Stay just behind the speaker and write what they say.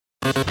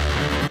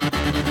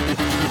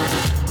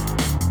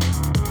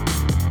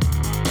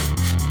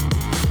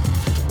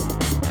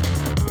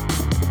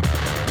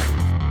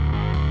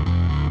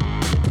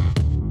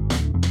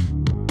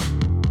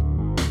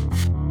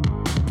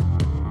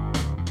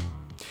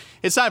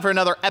It's time for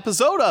another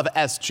episode of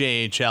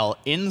SJHL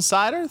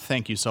Insider.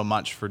 Thank you so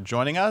much for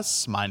joining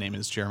us. My name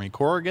is Jeremy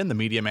Corrigan, the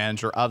media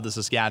manager of the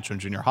Saskatchewan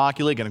Junior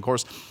Hockey League. And of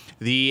course,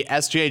 the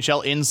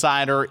SJHL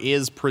Insider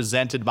is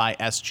presented by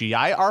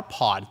SGI, our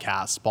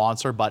podcast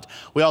sponsor. But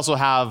we also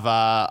have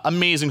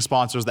amazing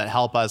sponsors that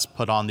help us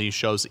put on these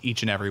shows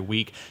each and every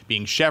week,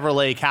 being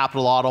Chevrolet,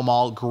 Capital Auto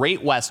Mall,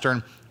 Great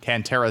Western,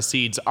 Cantera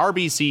Seeds,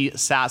 RBC,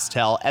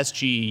 SaskTel,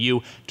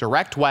 SGEU,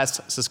 Direct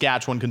West,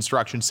 Saskatchewan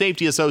Construction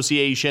Safety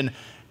Association,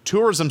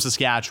 Tourism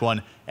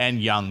Saskatchewan,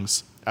 and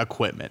Young's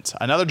Equipment.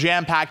 Another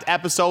jam-packed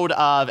episode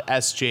of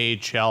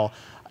SJHL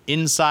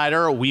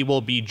Insider. We will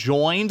be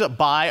joined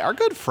by our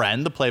good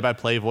friend, the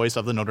play-by-play voice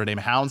of the Notre Dame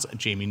Hounds,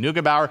 Jamie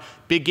Neugebauer.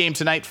 Big game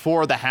tonight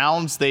for the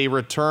Hounds. They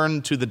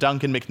return to the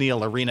Duncan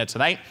McNeil Arena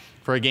tonight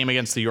for a game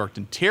against the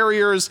Yorkton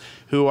Terriers,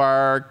 who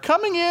are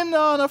coming in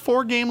on a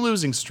 4-game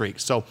losing streak.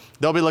 So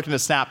they'll be looking to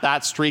snap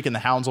that streak, and the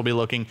Hounds will be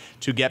looking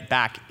to get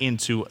back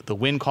into the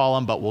win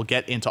column. But we'll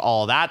get into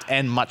all of that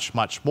and much,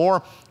 much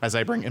more as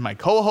I bring in my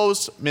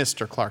co-host,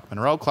 Mr. Clark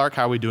Monroe. Clark,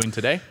 how are we doing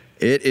today?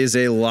 It is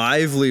a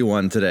lively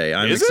one today.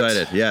 I'm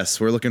excited. Yes,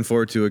 we're looking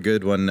forward to a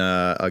good one,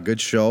 a good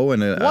show,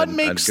 and what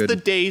makes the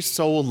day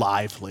so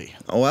lively?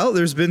 Well,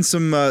 there's been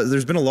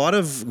a lot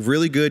of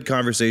really good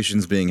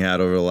conversations being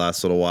had over the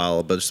last little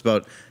while, but just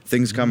about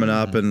things coming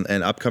up and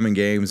upcoming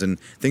games and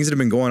things that have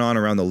been going on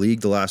around the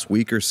league the last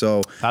week or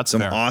so. That's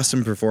some fair.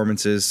 Awesome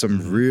performances,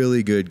 some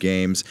really good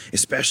games,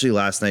 especially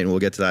last night, and we'll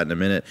get to that in a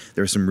minute.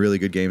 There were some really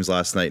good games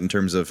last night in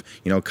terms of,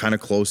 kind of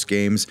close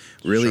games,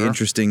 really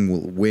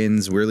interesting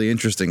wins, really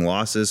interesting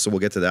losses. So we'll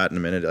get to that in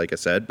a minute, like I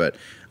said. But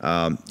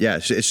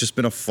it's just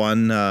been a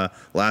fun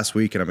last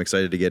week, and I'm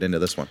excited to get into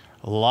this one.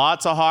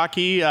 Lots of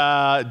hockey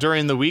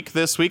during the week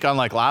this week,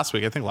 unlike last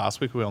week. I think last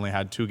week we only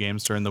had 2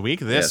 games during the week.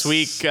 This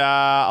week,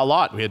 a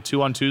lot. We had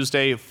 2 on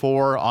Tuesday,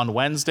 4 on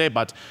Wednesday,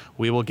 but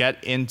we will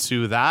get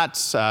into that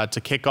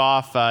to kick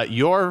off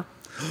your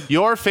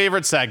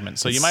favorite segment.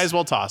 So you might as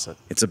well toss it.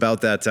 It's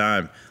about that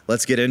time.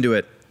 Let's get into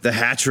it. The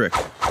hat trick.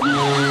 There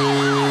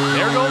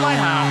go my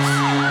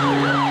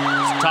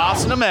Hounds. Just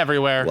tossing them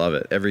everywhere. Love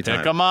it. Every time.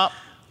 Pick them up.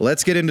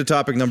 Let's get into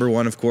topic number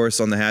 1, of course,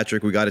 on the hat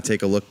trick. We got to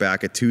take a look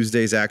back at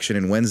Tuesday's action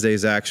and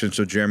Wednesday's action.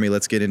 So, Jeremy,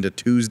 let's get into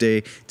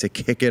Tuesday to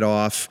kick it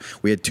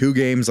off. We had 2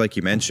 games, like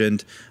you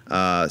mentioned.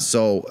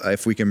 So,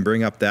 if we can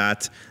bring up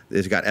that,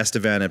 they've got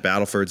Estevan at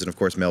Battlefords and, of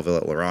course, Melville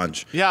at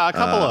Larange. Yeah, a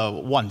couple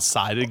of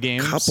one-sided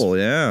games.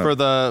 For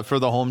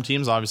the home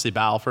teams. Obviously,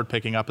 Battleford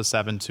picking up a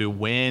 7-2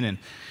 win, and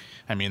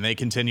they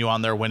continue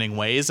on their winning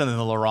ways. And then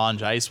the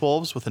Larange Ice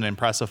Wolves with an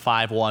impressive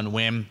 5-1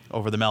 win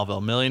over the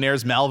Melville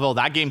Millionaires. Melville,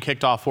 that game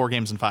kicked off 4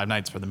 games in 5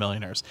 nights for the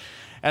Millionaires.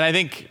 And I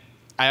think,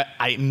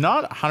 I'm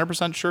not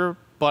 100% sure,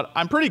 but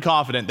I'm pretty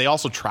confident they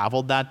also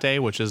traveled that day,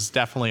 which is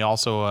definitely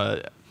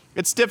also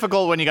it's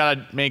difficult when you got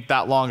to make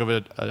that long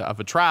of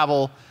a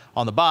travel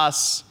on the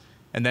bus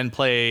and then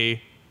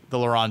play the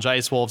Larange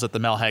Ice Wolves at the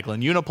Mel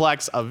Hagelin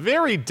Uniplex, a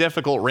very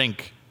difficult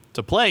rink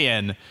to play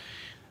in.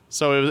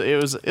 So it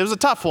was a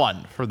tough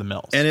one for the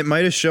Mills. And it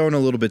might have shown a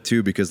little bit,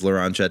 too, because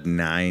Larange had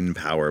 9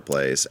 power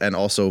plays and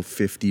also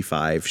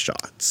 55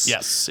 shots.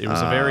 Yes, it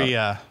was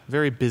a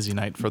very busy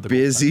night for the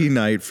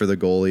night for the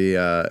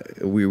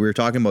goalie. We were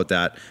talking about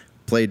that.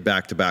 Played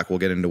back-to-back. We'll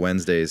get into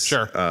Wednesday's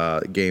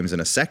games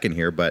in a second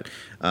here. But,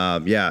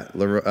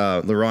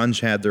 Larange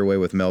had their way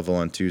with Melville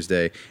on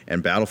Tuesday,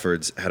 and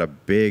Battleford's had a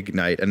big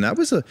night. And it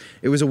was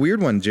a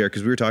weird one, Jared,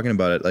 because we were talking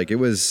about it. Like, it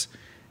was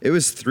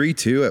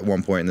 3-2 at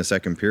one point in the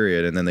second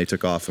period, and then they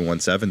took off and won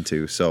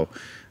 7-2. So,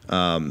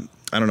 I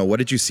don't know. What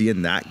did you see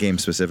in that game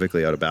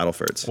specifically out of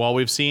Battleford's? Well,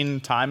 we've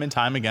seen time and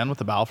time again with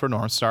the Battleford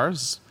North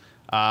Stars.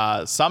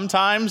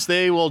 Sometimes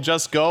they will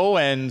just go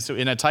and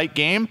in a tight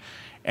game,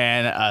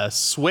 and a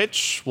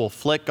switch will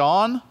flick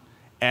on,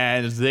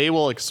 and they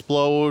will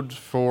explode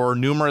for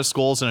numerous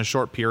goals in a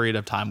short period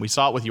of time. We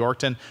saw it with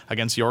Yorkton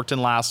against Yorkton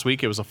last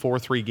week. It was a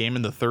 4-3 game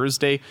in the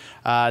Thursday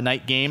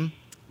night game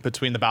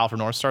between the Battleford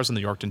North Stars and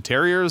the Yorkton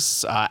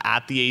Terriers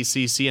at the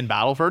ACC in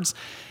Battlefords.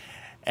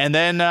 And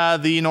then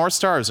the North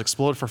Stars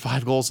exploded for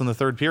 5 goals in the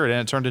third period,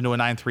 and it turned into a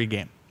 9-3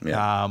 game.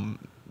 Yeah.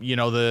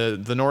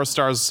 The North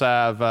Stars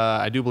have,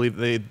 I do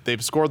believe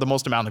they've scored the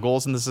most amount of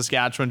goals in the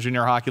Saskatchewan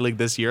Junior Hockey League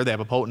this year. They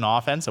have a potent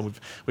offense, and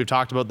we've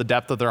talked about the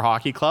depth of their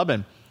hockey club,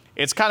 and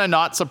it's kind of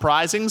not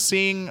surprising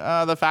seeing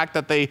the fact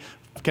that they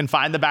can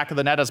find the back of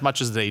the net as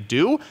much as they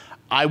do.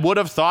 I would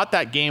have thought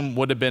that game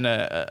would have been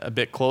a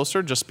bit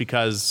closer just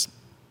because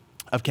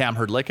of Cam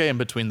Hrdlicka in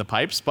between the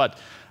pipes, but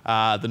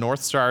the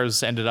North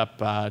Stars ended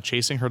up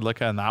chasing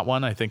Hrdlicka in that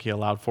one. I think he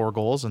allowed 4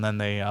 goals, and then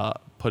they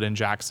put in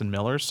Jackson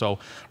Miller. So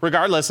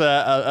regardless,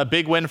 a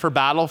big win for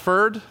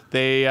Battleford.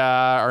 They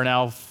are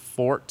now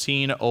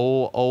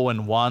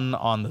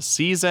 14-0-1 on the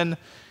season,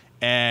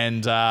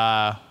 and they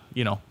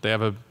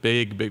have a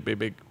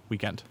big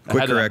weekend.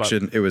 Quick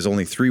correction, it was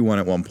only 3-1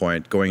 at one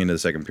point going into the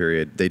second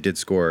period. They did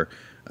score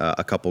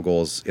a couple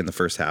goals in the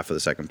first half of the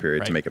second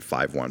period to make it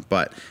 5-1.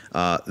 But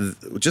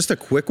just a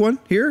quick one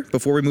here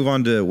before we move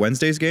on to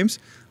Wednesday's games.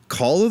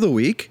 Call of the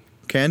week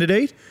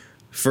candidate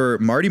for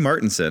Marty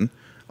Martinson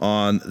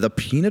on the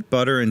peanut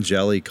butter and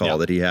jelly call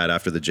that he had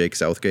after the Jake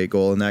Southgate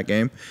goal in that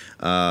game.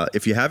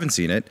 If you haven't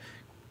seen it,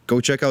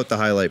 go check out the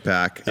highlight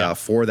pack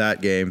for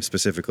that game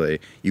specifically.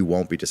 You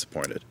won't be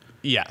disappointed.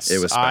 Yes, it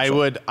was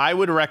special. I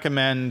would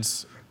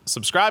recommend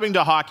subscribing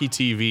to Hockey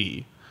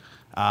TV.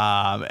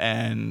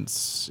 And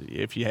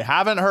if you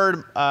haven't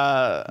heard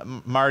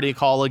Marty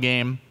call a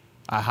game,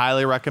 I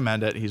highly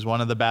recommend it. He's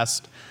one of the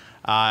best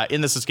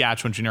in the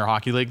Saskatchewan Junior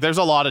Hockey League. There's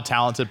a lot of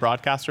talented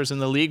broadcasters in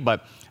the league,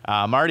 but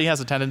Marty has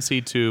a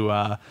tendency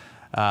to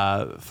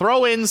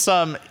throw in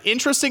some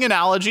interesting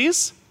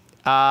analogies,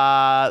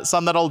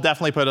 some that'll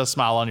definitely put a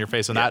smile on your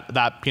face, and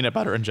that peanut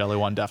butter and jelly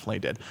one definitely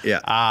did. Yeah.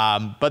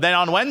 But then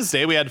on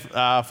Wednesday, we had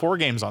 4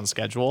 games on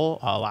schedule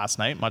last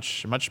night,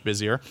 much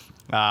busier.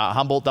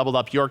 Humboldt doubled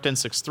up Yorkton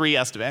 6-3,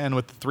 Estevan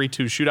with the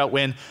 3-2 shootout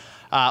win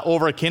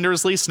over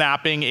Kindersley,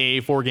 snapping a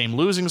 4-game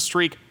losing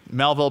streak.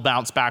 Melville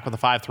bounced back with a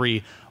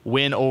 5-3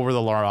 win over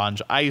the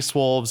Laurent Ice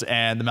Wolves,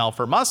 and the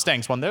Melfort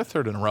Mustangs won their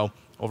 3rd in a row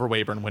over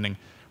Weyburn, winning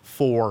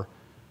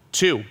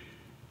 4-2.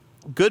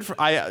 Good for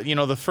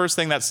the first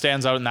thing that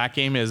stands out in that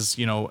game is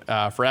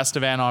for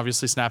Estevan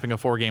obviously snapping a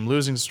 4-game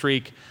losing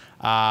streak.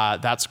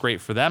 That's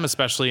great for them,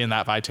 especially in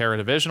that Viterra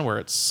division where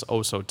it's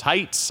oh so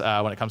tight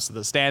when it comes to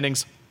the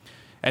standings.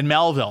 And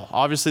Melville,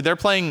 obviously they're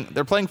playing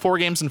 4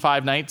 games in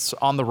 5 nights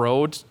on the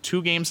road,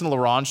 2 games in La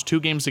Ronge, 2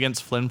 games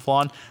against Flin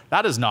Flon.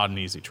 That is not an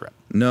easy trip.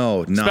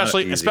 No, not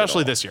easy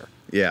especially this year.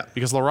 Yeah.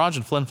 Because La Ronge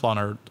and Flin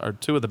Flon are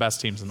 2 of the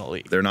best teams in the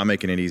league. They're not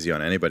making it easy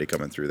on anybody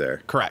coming through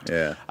there. Correct.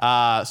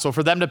 Yeah. So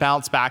for them to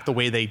bounce back the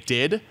way they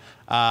did,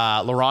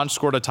 La Ronge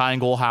scored a tying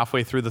goal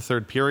halfway through the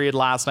 3rd period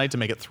last night to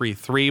make it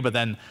 3-3, but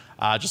then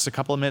just a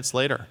couple of minutes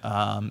later,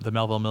 the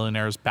Melville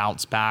Millionaires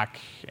bounce back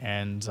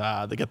and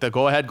they get the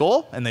go-ahead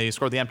goal, and they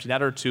score the empty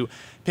netter to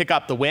pick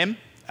up the win.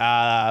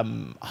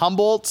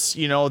 Humboldt,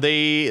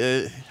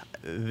 they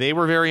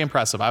were very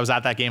impressive. I was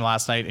at that game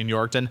last night in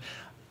Yorkton.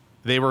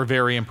 They were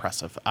very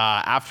impressive.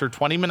 After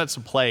 20 minutes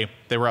of play,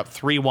 they were up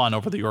 3-1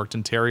 over the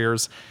Yorkton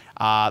Terriers.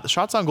 The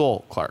shots on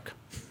goal, Clark.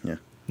 Yeah.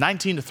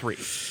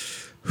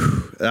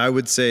 19-3. I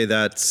would say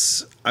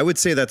that's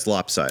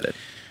lopsided.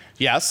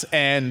 Yes,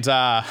 and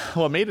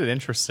what made it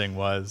interesting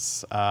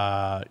was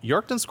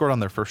Yorkton scored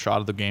on their first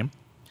shot of the game,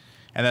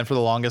 and then for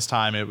the longest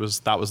time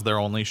that was their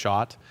only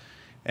shot,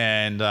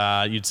 and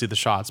you'd see the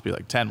shots be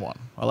like 10-1,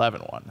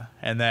 11-1,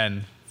 and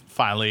then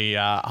finally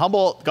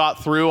Humboldt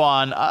got through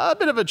on a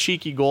bit of a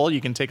cheeky goal.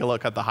 You can take a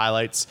look at the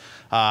highlights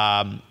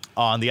on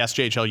the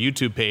SJHL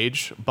YouTube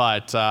page,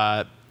 but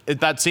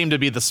that seemed to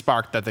be the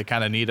spark that they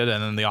kind of needed,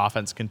 and then the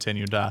offense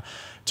continued to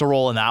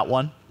roll in that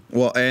one.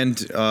 Well, and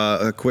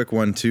a quick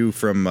one, too,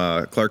 from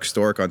Clark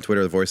Stork on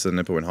Twitter, the voice of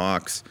the Nipawin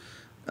Hawks.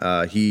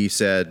 He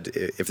said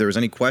if there was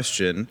any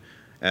question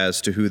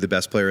as to who the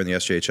best player in the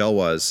SJHL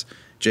was,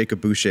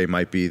 Jacob Boucher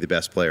might be the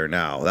best player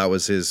now. That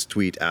was his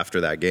tweet after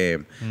that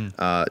game.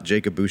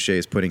 Jacob Boucher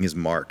is putting his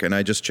mark. And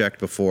I just checked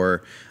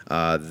before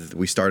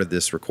we started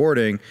this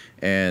recording,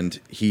 and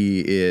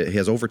he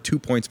has over 2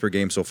 points per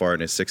game so far in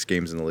his 6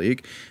 games in the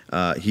league.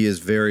 He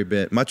has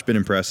much been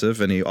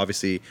impressive, and he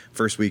obviously,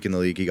 first week in the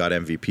league, he got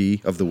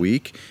MVP of the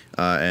week,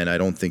 and I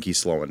don't think he's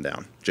slowing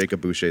down.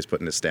 Jacob Boucher is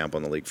putting his stamp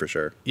on the league for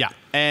sure. Yeah,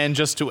 and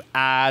just to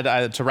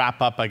add, to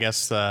wrap up, I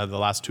guess, the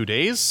last 2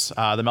 days,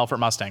 the Melfort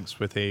Mustangs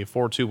with a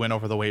 4-2 win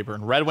over the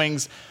Weyburn Red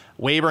Wings.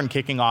 Weyburn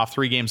kicking off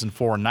 3 games in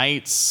 4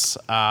 nights.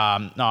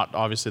 Not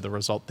obviously the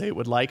result they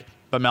would like,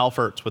 but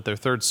Melfort with their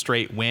 3rd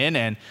straight win,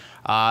 and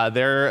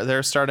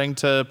they're starting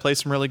to play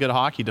some really good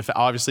hockey.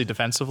 Obviously,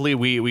 defensively,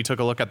 we took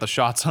a look at the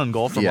shots on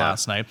goal from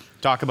last night.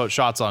 Talk about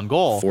shots on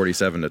goal.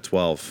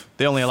 47-12.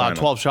 They only allowed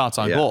 12 shots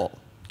on goal.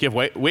 Give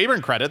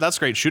Weyburn credit. That's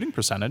great shooting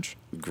percentage.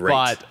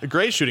 But a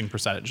great shooting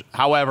percentage.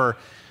 However,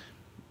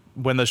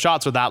 when the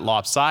shots are that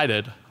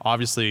lopsided,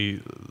 obviously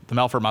the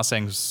Melfort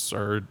Mustangs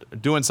are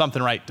doing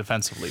something right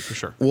defensively for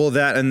sure. Well,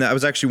 that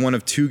was actually one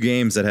of 2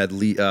 games that had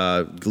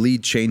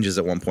lead changes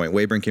at one point.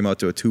 Weyburn came out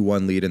to a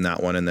 2-1 lead in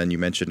that one, and then you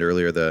mentioned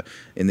earlier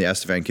in the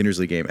Estevan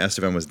Kindersley game,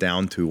 Estevan was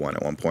down 2-1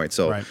 at one point.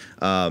 So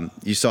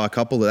you saw a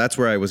couple that's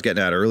where I was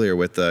getting at earlier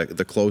with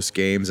the close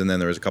games, and then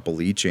there was a couple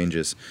lead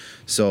changes.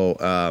 So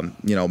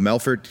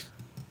Melfort,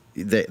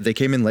 they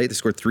came in late. They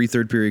scored 3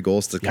 third-period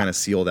goals to kind of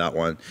seal that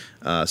one.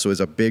 So it was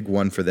a big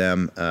one for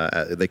them.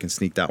 They can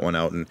sneak that one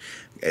out. And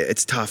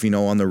it's tough,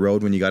 on the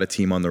road when you got a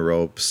team on the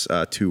ropes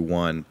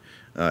 2-1.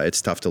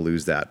 It's tough to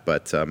lose that.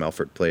 But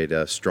Melfort played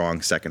a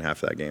strong second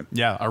half of that game.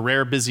 Yeah, a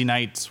rare busy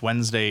night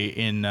Wednesday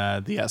in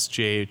the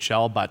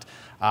SJHL. But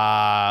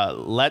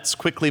let's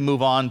quickly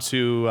move on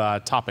to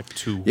topic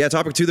 2. Yeah,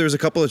 topic 2. There was a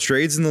couple of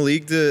trades in the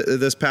league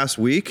this past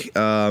week.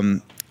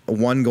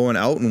 one going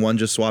out and one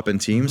just swapping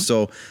teams.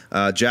 So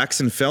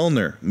Jackson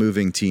Fellner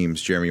moving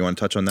teams. Jeremy, you want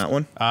to touch on that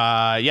one?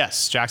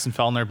 Yes, Jackson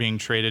Fellner being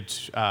traded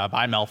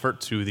by Melfort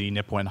to the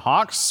Nipawin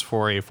Hawks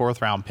for a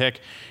 4th-round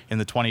pick in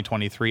the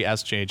 2023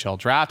 SJHL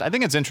draft. I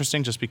think it's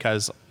interesting just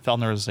because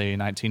Fellner is a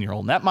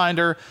 19-year-old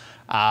netminder.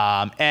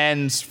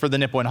 And for the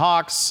Nipawin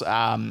Hawks,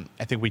 I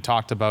think we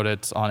talked about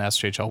it on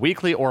SJHL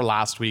Weekly or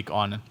last week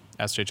on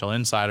SJHL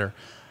Insider.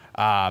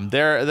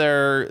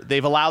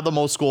 They've allowed the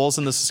most goals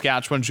in the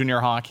Saskatchewan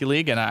Junior Hockey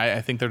League, and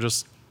I think they're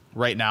just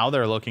right now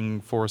they're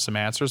looking for some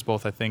answers,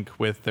 both I think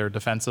with their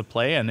defensive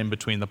play and in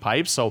between the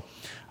pipes. So,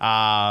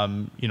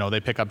 they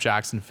pick up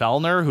Jackson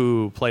Fellner,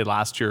 who played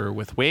last year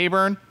with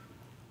Weyburn.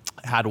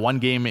 Had one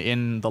game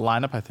in the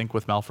lineup, I think,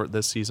 with Melfort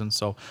this season.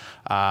 So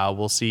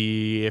we'll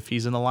see if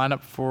he's in the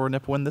lineup for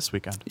Nipawin this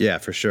weekend. Yeah,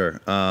 for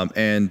sure.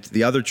 And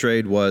the other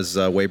trade was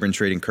Weyburn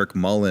trading Kirk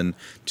Mullen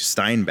to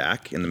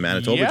Steinbach in the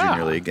Manitoba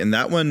Junior League. And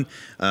that one,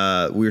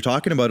 we were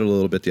talking about it a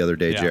little bit the other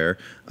day, Jer.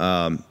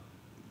 A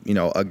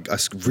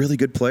really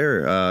good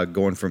player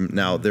going from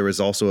now. There was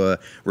also a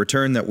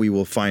return that we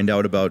will find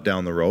out about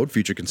down the road,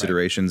 future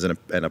considerations and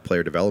a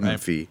player development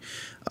fee.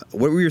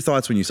 What were your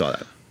thoughts when you saw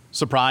that?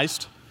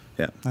 Surprised.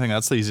 Yeah, I think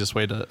that's the easiest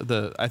way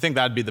I think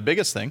that'd be the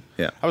biggest thing.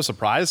 Yeah, I was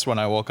surprised when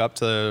I woke up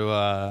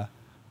to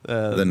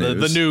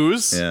the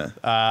news. Yeah,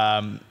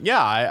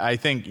 I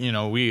think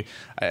we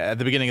at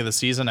the beginning of the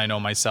season, I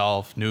know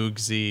myself,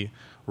 Noogsy,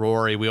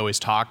 Rory, we always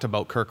talked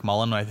about Kirk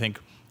Mullen. I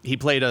think he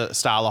played a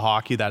style of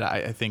hockey that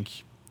I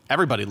think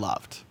everybody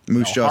loved.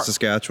 Moose Jaw,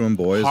 Saskatchewan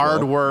boys,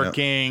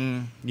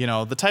 hardworking.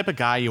 The type of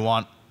guy you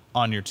want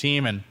on your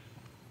team and.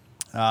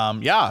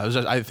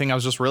 I think I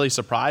was just really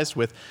surprised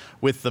with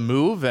the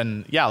move.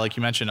 And like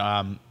you mentioned,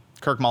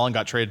 Kirk Mullen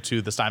got traded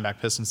to the Steinbach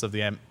Pistons of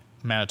the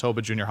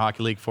Manitoba Junior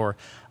Hockey League for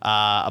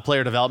a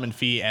player development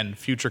fee and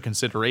future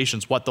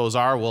considerations. What those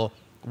are,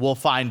 we'll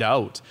find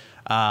out.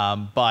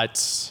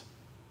 But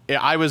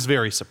I was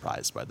very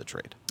surprised by the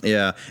trade.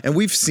 Yeah, and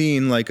we've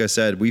seen, like I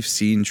said,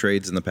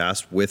 trades in the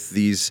past with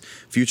these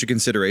future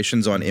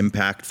considerations on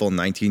impactful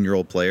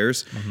 19-year-old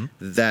players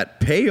that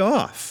pay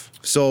off.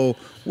 So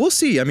we'll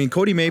see. I mean,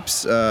 Cody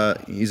Mapes,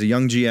 he's a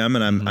young GM,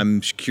 and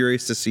I'm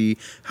curious to see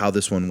how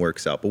this one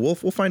works out. But we'll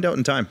find out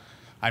in time.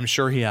 I'm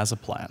sure he has a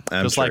plan,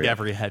 like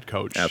every head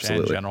coach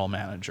and general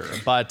manager.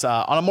 But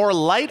on a more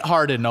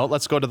lighthearted note,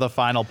 let's go to the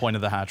final point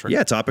of the hat trick.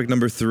 Yeah, topic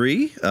number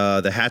 3,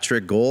 the hat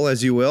trick goal,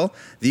 as you will.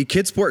 The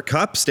Kidsport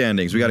Cup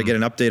standings. We got to get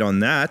an update on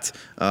that.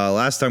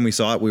 Last time we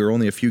saw it, we were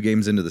only a few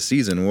games into the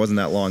season. It wasn't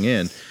that long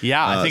in.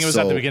 Yeah, I think it was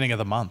at the beginning of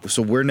the month.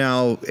 So we're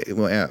now,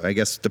 I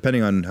guess,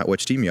 depending on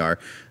which team you are,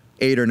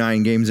 8 or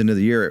 9 games into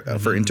the year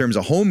in terms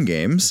of home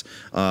games.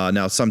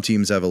 Now, some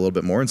teams have a little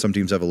bit more and some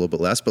teams have a little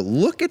bit less. But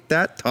look at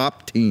that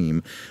top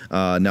team.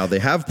 Now, they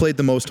have played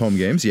the most home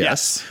games,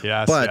 yes.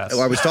 But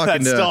I was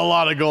talking That's still a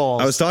lot of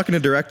goals. I was talking to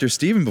Director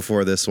Steven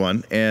before this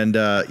one. And,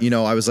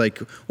 I was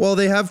like, well,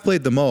 they have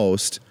played the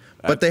most.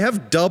 But they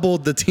have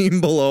doubled the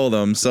team below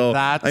them. So,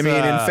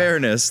 in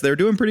fairness, they're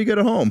doing pretty good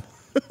at home.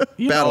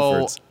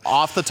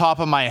 Off the top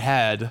of my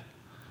head,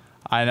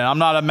 I'm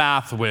not a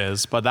math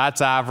whiz, but that's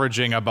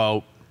averaging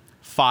about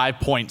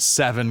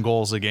 5.7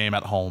 goals a game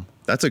at home.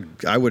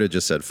 I would have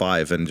just said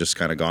 5 and just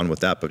kind of gone with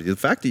that. But the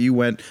fact that you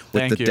went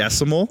with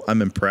decimal, I'm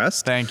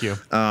impressed. Thank you.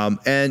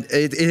 And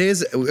it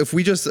is, if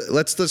we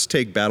let's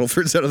take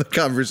Battlefords out of the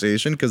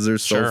conversation because they're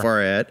so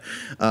far ahead.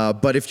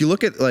 But if you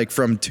look at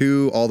from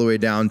 2 all the way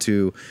down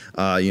to,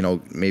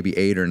 maybe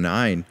 8 or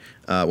 9,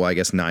 I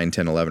guess 9,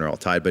 10, 11 are all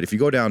tied. But if you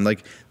go down,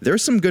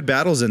 there's some good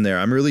battles in there.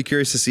 I'm really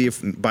curious to see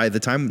if by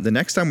the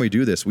next time we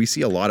do this, we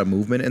see a lot of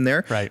movement in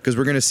there. Right. Because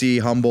we're going to see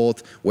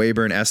Humboldt,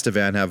 Weyburn,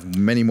 Estevan have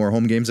many more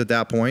home games at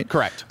that point.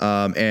 Correct.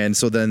 And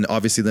so then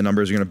obviously the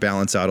numbers are going to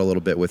balance out a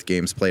little bit with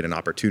games played and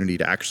opportunity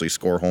to actually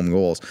score home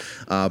goals.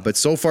 But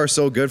so far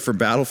so good for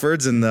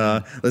Battlefords. And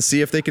let's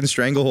see if they can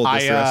stranglehold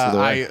this the rest of the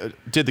way. I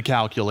did the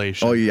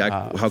calculation. Oh,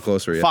 yeah. How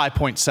close were you?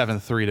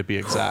 5.73 to be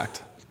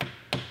exact.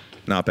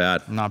 Not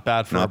bad. Not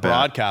bad for a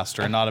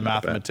broadcaster and not a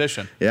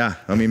mathematician. Yeah.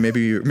 I mean,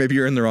 maybe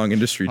you're in the wrong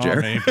industry,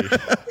 Jared. Maybe.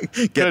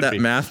 Get that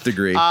math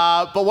degree.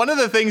 But one of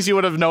the things you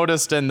would have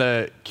noticed in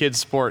the Kids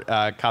Sport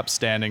Cup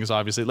standings,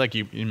 obviously, like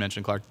you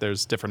mentioned, Clark,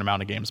 there's different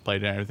amount of games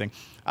played and everything.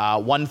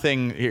 One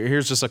thing,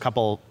 here's just a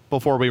couple,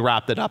 before we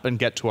wrap it up and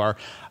get to our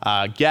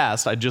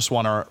guest, I just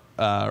want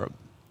to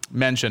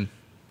mention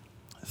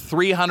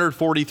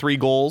 343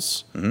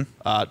 goals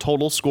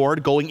total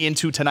scored going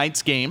into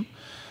tonight's game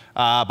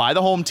by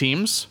the home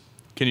teams.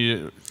 Do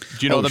you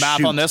know the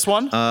math on this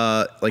one?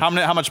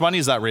 How much money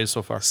has that raised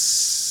so far?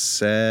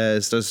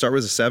 Does it start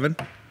with a 7?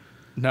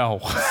 No.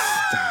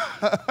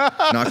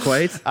 Not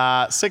quite?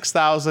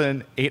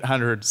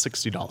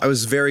 $6,860. I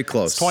was very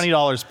close. It's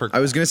 $20 per. I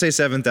was going to say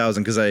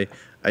 7,000 because I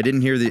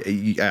didn't hear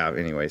the.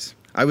 Anyways,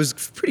 I was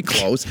pretty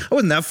close. I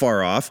wasn't that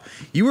far off.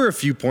 You were a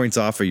few points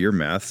off of your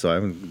math, so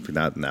I'm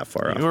not that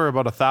far off. You were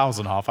about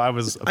 1,000 off. I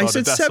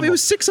said 7. It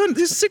was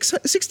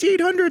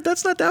 6,800.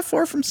 That's not that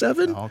far from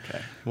 7.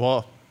 Okay.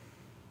 Well.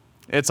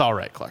 It's all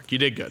right, Clark. You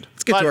did good.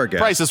 Let's get to our guest.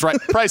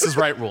 Price is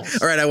right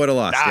rules. All right, I would have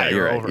lost. Ah, Yeah,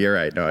 you're right. You're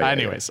right. No,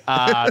 Anyways,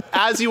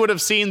 as you would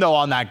have seen, though,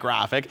 on that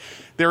graphic,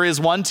 there is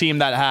one team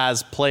that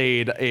has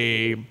played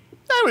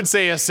I would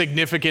say, a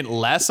significant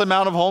less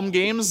amount of home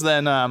games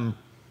than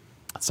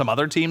some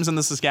other teams in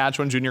the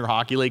Saskatchewan Junior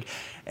Hockey League,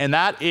 and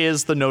that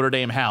is the Notre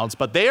Dame Hounds.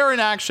 But they are in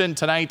action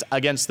tonight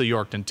against the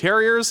Yorkton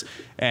Terriers.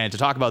 And to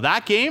talk about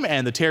that game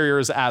and the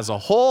Terriers as a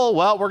whole,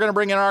 well, we're going to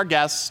bring in our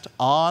guest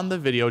on the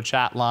video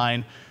chat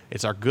line.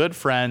 It's our good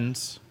friend,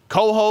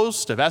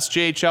 co-host of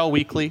SJHL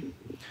Weekly,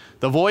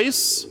 the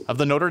voice of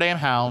the Notre Dame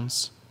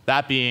Hounds,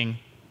 that being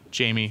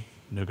Jamie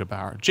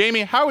Neugebauer.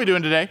 Jamie, how are we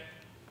doing today?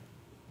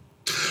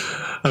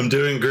 I'm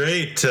doing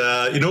great.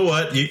 You know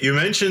what? You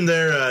mentioned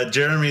there,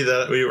 Jeremy,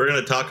 that we were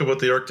going to talk about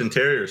the Yorkton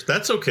Terriers.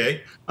 That's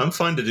okay. I'm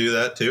fine to do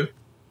that too.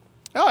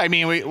 Oh, I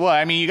mean,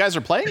 you guys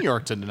are playing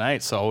Yorkton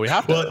tonight, so we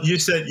have to. Well, you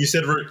said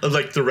we're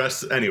like the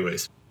rest,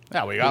 anyways.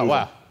 Yeah, we got.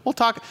 Wow. We'll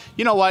talk.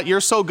 You know what?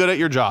 You're so good at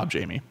your job,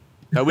 Jamie.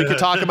 We could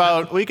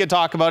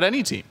talk about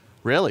any team,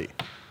 really.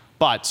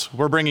 But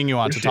we're bringing you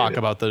on to talk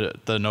about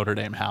the Notre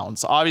Dame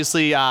Hounds.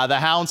 Obviously, the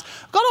Hounds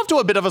got off to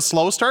a bit of a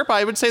slow start, but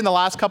I would say in the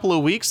last couple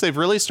of weeks, they've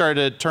really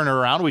started to turn it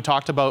around. We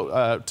talked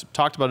about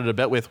it a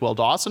bit with Will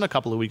Dawson a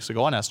couple of weeks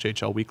ago on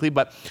SJHL Weekly.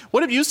 But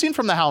what have you seen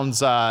from the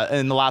Hounds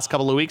in the last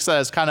couple of weeks that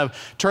has kind of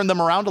turned them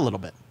around a little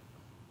bit?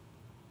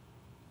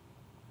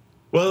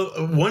 Well,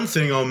 one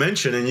thing I'll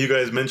mention, and you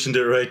guys mentioned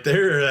it right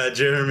there,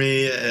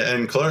 Jeremy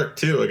and Clark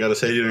too, I got to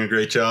say you're doing a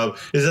great job,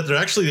 is that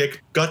they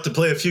got to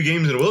play a few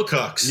games in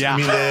Wilcox. Yeah. I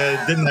mean,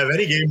 they didn't have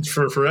any games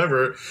for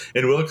forever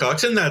in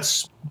Wilcox, and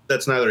that's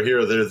neither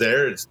here or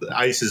there. It's the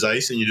ice is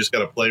ice, and you just got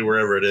to play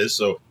wherever it is.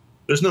 So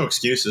there's no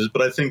excuses,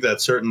 but I think that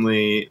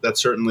certainly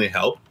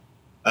helped.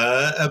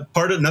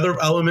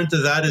 Another element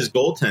of that is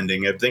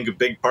goaltending. I think a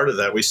big part of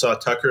that, we saw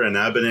Tucker and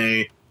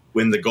Abinay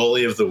win the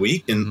goalie of the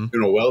week, and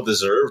well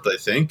deserved, I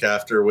think,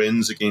 after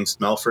wins against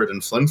Melfort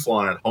and Flin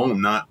Flon at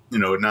home.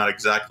 Not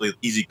exactly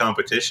easy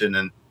competition,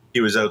 and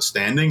he was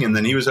outstanding. And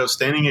then he was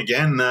outstanding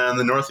again in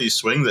the Northeast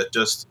Swing that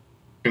just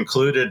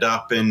concluded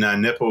up in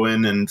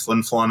Nipawin and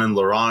Flin Flon and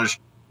Larange.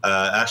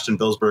 Ashton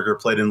Bilsberger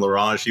played in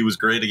Larange. He was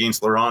great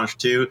against Larange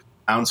too.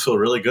 Hounds feel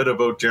really good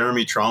about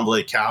Jeremy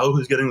Tremblay-Cow,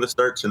 who's getting the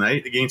start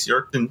tonight against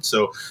Yorkton.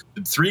 So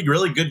 3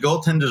 really good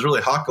goaltenders,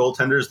 really hot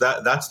goaltenders.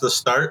 That's the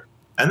start.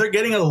 And they're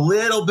getting a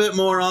little bit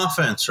more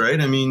offense,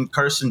 right? I mean,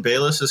 Carson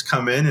Bayless has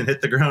come in and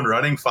hit the ground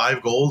running,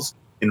 5 goals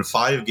in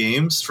 5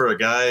 games for a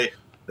guy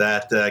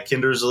that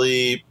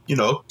Kindersley,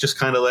 just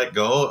kind of let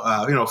go,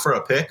 for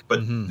a pick. But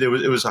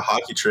it was a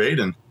hockey trade.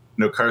 And,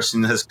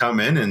 Carson has come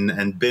in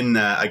and been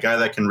a guy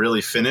that can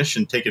really finish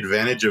and take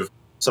advantage of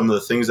some of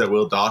the things that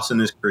Will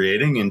Dawson is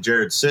creating. And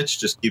Jared Sitch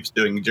just keeps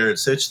doing Jared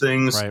Sitch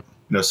things. Right.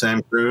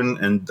 Sam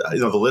Kroon, and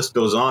the list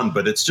goes on,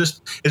 but it's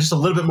just a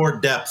little bit more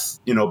depth,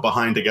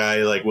 behind a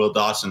guy like Will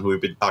Dawson, who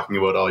we've been talking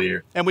about all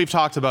year. And we've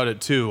talked about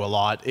it too a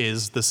lot,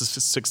 is the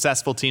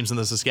successful teams in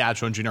the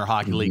Saskatchewan Junior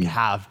Hockey League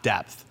have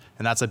depth.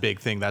 And that's a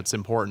big thing that's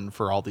important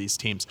for all these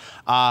teams.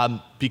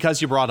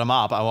 Because you brought him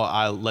up,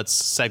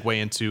 let's segue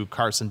into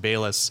Carson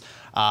Bayless.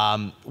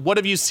 What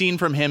have you seen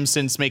from him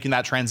since making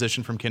that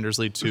transition from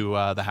Kindersley to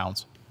the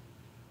Hounds?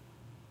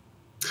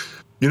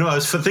 I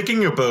was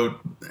thinking about,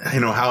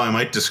 how I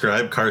might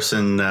describe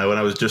Carson when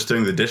I was just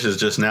doing the dishes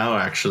just now,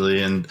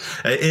 actually. And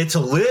it's a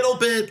little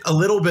bit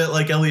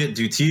like Elliot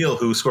Dutiel,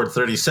 who scored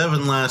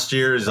 37 last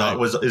year, is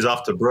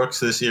off to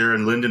Brooks this year,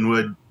 and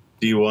Lindenwood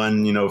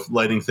D1,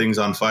 lighting things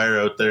on fire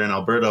out there in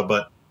Alberta.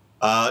 But,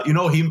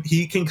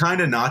 he can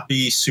kind of not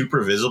be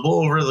super visible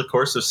over the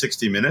course of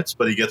 60 minutes,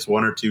 but he gets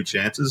 1 or 2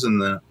 chances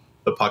and the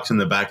puck's in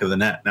the back of the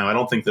net. Now, I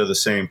don't think they're the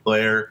same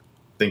player.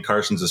 I think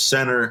Carson's a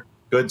center.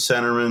 Good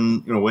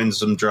centerman, wins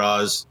some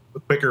draws, a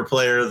quicker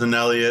player than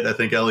Elliott. I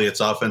think Elliott's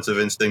offensive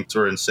instincts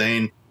were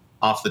insane,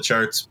 off the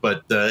charts,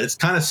 but it's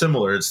kind of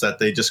similar. It's that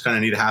they just kind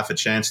of need half a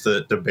chance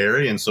to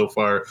bury. And so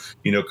far,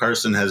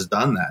 Carson has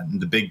done that. And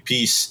the big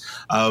piece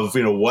of,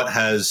 what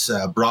has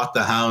brought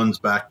the Hounds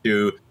back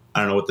to,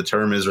 I don't know what the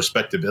term is,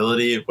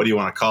 respectability. What do you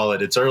want to call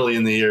it? It's early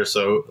in the year,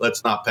 so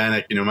let's not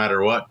panic, no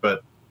matter what.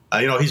 But,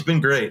 he's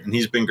been great, and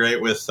he's been great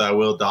with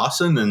Will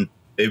Dawson, and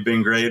they've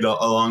been great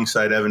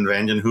alongside Evan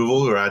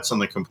Vandenheuvel, who had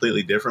something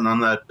completely different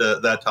on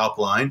that top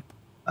line.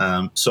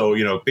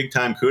 So, big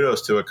time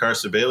kudos to a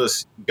Carson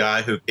Bayless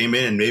guy who came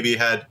in and maybe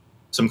had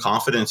some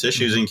confidence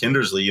issues in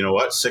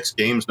Kindersley. 6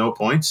 games, no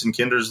points in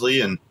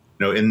Kindersley, and,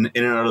 in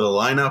and out of the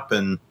lineup,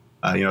 and,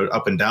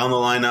 up and down the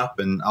lineup,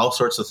 and all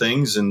sorts of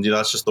things. And,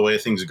 that's just the way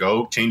things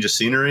go. Change of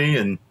scenery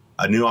and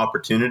a new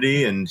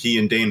opportunity. And he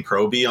and Dane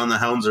Proby on the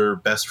Hounds are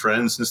best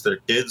friends since they're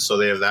kids, so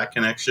they have that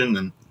connection.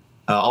 And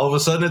all of a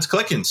sudden it's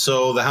clicking.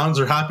 So the Hounds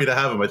are happy to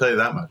have him, I tell you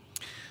that much.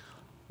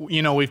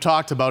 We've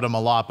talked about him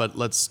a lot, but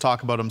let's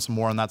talk about him some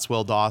more, and that's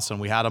Will Dawson.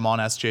 We had him on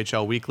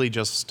SJHL Weekly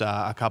just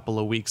a couple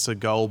of weeks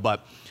ago.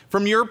 But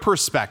from your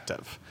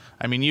perspective,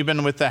 I mean, you've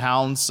been with the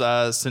Hounds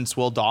since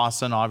Will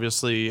Dawson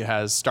obviously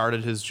has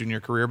started his junior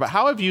career, but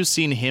how have you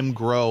seen him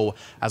grow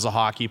as a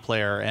hockey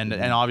player and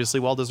obviously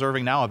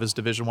well-deserving now of his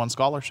Division I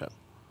scholarship?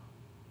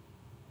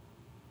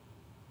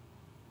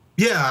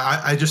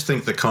 Yeah, I just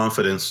think the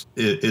confidence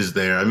is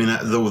there. I mean,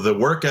 the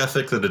work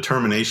ethic, the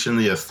determination,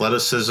 the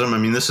athleticism. I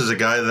mean, this is a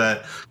guy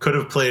that could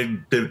have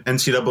played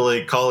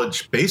NCAA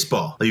college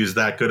baseball. He was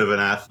that good of an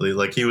athlete.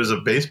 Like, he was a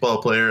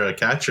baseball player, a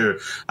catcher,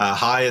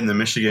 high in the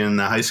Michigan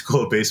high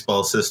school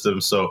baseball system.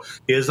 So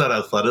he has that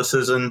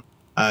athleticism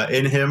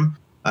in him.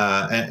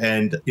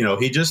 And, you know,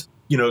 he just,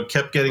 you know,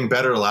 kept getting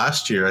better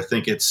last year. I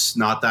think it's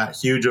not that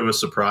huge of a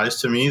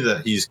surprise to me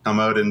that he's come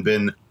out and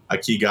been a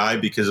key guy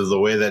because of the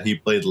way that he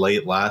played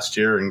late last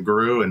year and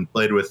grew and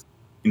played with,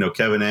 you know,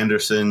 Kevin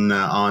Anderson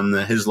on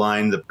his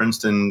line, the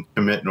Princeton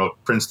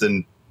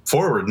Princeton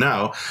forward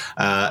now,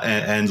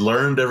 and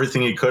learned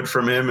everything he could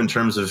from him in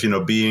terms of, you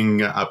know,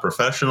 being a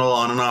professional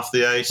on and off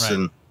the ice, right,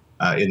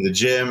 and in the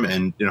gym,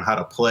 and, you know, how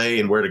to play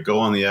and where to go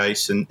on the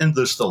ice. And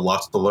there's still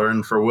lots to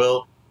learn for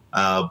Will.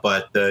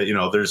 But you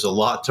know, there's a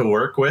lot to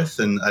work with.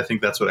 And I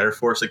think that's what Air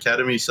Force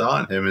Academy saw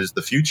in him, is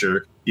the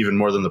future, even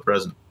more than the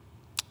present.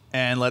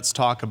 And let's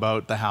talk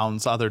about the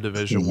Hounds' other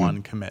Division I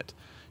commit,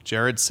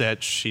 Jared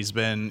Sitch. He's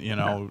been, you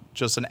know,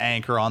 just an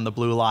anchor on the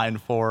blue line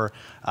for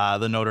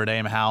the Notre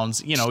Dame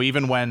Hounds. You know,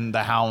 even when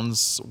the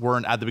Hounds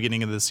weren't at the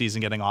beginning of the season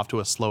getting off to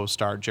a slow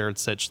start, Jared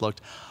Sitch looked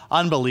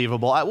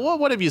unbelievable.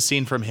 What have you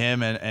seen from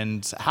him,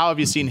 and how have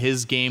you seen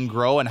his game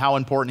grow, and how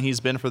important he's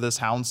been for this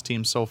Hounds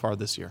team so far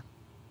this year?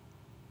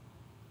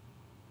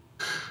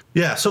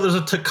 Yeah, so there's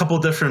a couple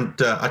different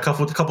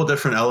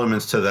different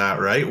elements to that,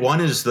 right? One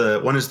is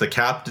the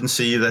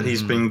captaincy that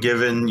he's been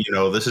given. You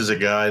know, this is a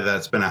guy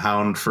that's been a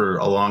Hound for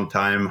a long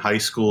time, high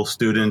school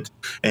student,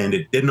 and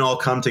it didn't all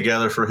come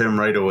together for him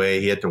right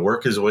away. He had to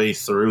work his way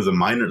through the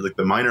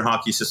minor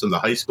hockey system, the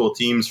high school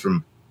teams,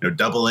 from, you know,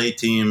 AA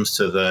teams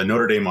to the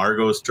Notre Dame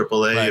Argos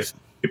AAA. Right. If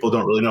people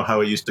don't really know how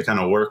it used to kind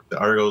of work, the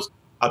Argos,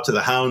 up to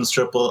the Hounds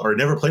or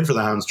never played for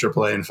the Hounds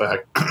AAA. In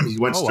fact, he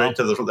went straight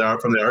to from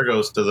the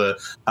Argos to the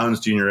Hounds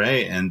Junior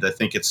A, and I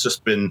think it's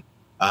just been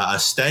a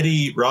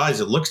steady rise.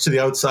 It looks to the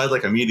outside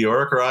like a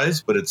meteoric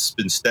rise, but it's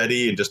been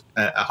steady and just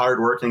a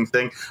hardworking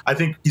thing. I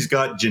think he's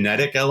got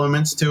genetic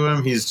elements to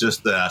him. He's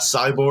just a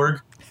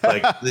cyborg.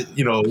 Like,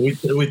 you know,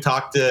 we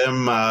talked to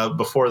him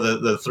before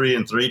the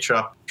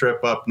 3-3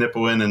 trip up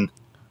Nipawin and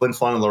Flin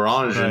Flon and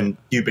Larange, right, and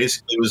he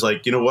basically was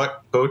like, you know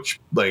what, coach,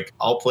 like,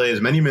 I'll play as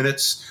many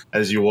minutes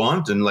as you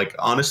want. And, like,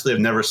 honestly,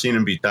 I've never seen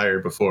him be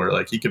tired before.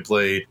 Like, he could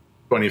play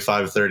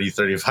 25, 30,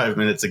 35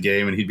 minutes a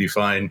game and he'd be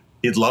fine.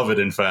 He'd love it.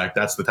 In fact,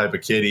 that's the type of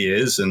kid he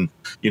is. And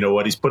you know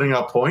what, he's putting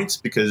up points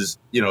because,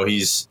 you know,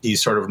 he's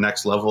sort of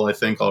next level, I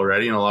think,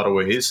 already in a lot of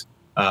ways.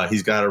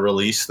 He's got a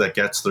release that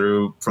gets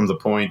through from the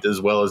point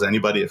as well as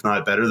anybody, if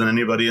not better than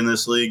anybody in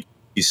this league.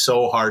 He's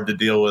so hard to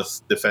deal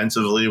with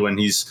defensively when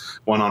he's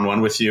one-on-one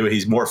with you.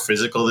 He's more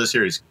physical this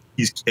year.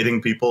 He's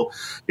hitting people.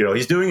 You know,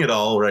 he's doing it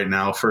all right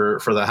now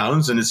for the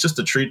Hounds, and it's just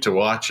a treat to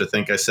watch. I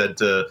think I said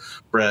to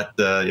Brett,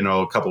 you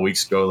know, a couple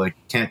weeks ago, like,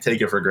 can't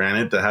take it for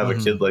granted to have a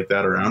kid like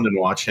that around and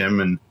watch him.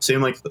 And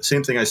same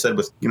thing I said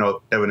with, you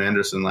know, Kevin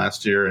Anderson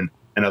last year and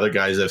other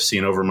guys I've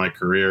seen over my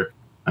career.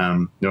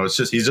 You know,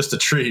 he's just a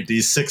treat.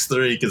 He's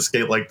 6'3", he can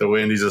skate like the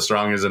wind. He's as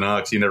strong as an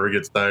ox. He never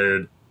gets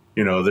tired.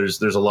 You know, there's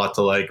a lot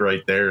to like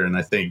right there. And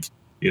I think,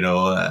 you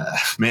know,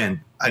 man,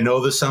 I know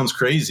this sounds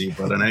crazy,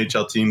 but an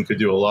NHL team could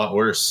do a lot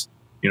worse,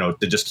 you know,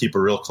 to just keep a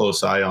real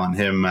close eye on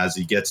him as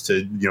he gets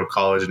to, you know,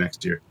 college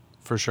next year.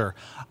 For sure.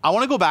 I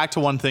want to go back to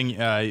one thing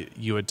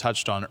you had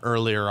touched on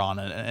earlier on,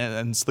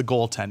 and it's the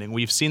goaltending.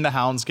 We've seen the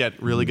Hounds get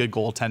really good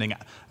goaltending,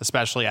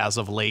 especially as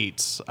of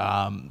late.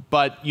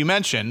 But you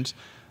mentioned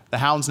the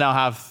Hounds now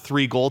have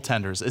 3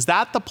 goaltenders. Is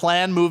that the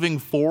plan moving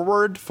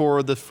forward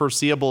for the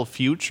foreseeable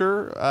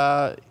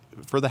future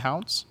for the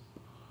Hounds?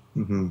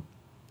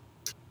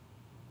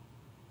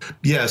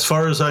 Yeah, as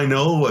far as I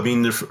know, I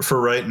mean,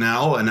 for right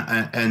now,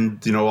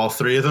 and you know, all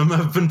 3 of them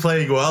have been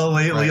playing well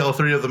lately. Right. All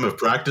 3 of them are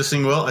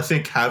practicing well. I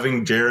think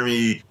having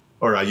Johan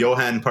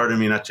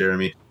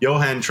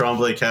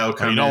Tremblay-Cow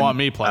come in. You don't want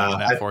me playing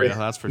that for you,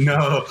 that's for sure.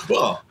 No,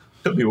 well,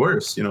 could be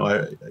worse. You know, I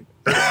heard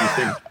a few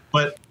things.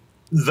 But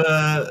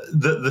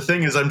the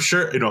thing is, I'm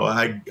sure, you know,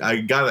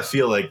 I gotta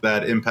feel like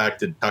that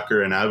impacted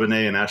Tucker and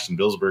Abonnet and Ashton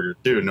Bilsberger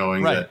too,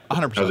 knowing that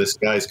 100%. You know, this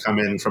guy's come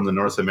in from the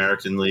North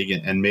American League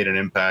and made an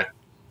impact.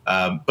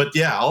 But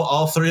yeah,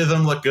 all 3 of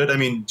them look good. I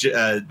mean,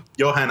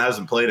 Johan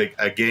hasn't played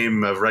a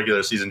game of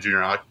regular season junior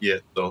hockey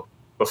yet, so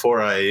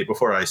before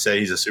I say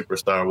he's a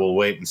superstar, we'll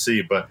wait and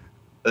see. But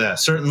yeah,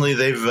 certainly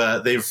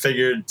they've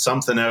figured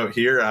something out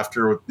here.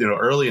 After, you know,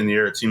 early in the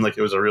year, it seemed like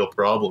it was a real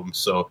problem.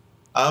 So.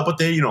 But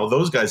they, you know,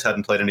 those guys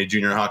hadn't played any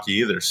junior hockey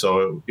either.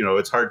 So, you know,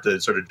 it's hard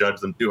to sort of judge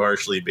them too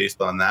harshly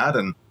based on that.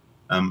 And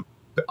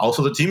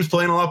also the team's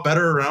playing a lot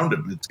better around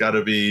him. It's got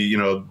to be, you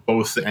know,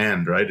 both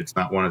and, right? It's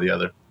not one or the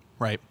other.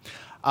 Right.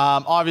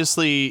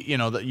 Obviously, you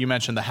know, you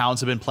mentioned the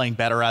Hounds have been playing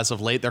better as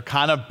of late. They're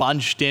kind of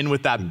bunched in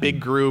with that big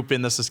group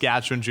in the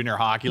Saskatchewan Junior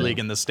Hockey League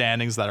in the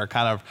standings that are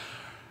kind of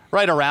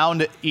right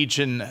around each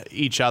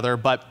other.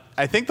 But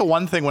I think the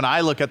one thing when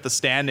I look at the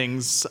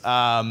standings,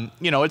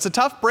 you know, it's a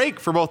tough break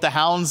for both the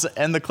Hounds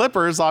and the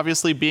Clippers,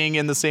 obviously being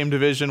in the same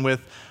division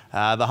with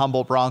the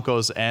Humboldt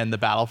Broncos and the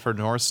Battleford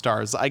North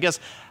Stars. I guess,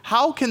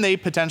 how can they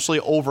potentially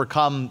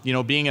overcome,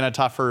 being in a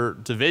tougher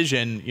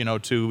division,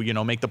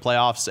 to, make the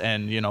playoffs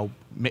and,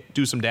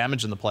 do some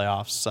damage in the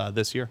playoffs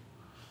this year?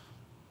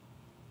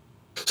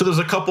 So there's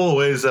a couple of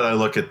ways that I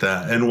look at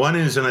that. And one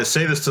is, and I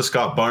say this to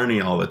Scott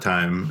Barney all the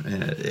time,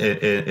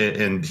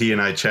 and he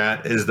and I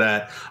chat, is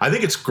that I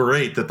think it's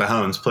great that the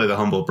Hounds play the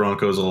Humboldt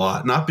Broncos a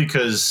lot. Not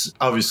because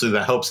obviously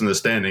that helps in the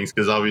standings,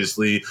 because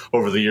obviously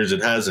over the years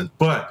it hasn't,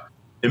 but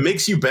it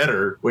makes you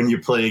better when you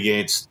play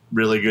against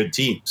really good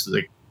teams.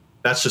 Like,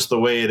 that's just the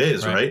way it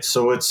is, right?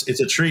 So it's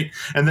a treat.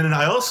 And then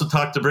I also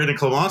talked to Braden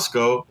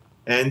Klamosko,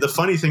 and the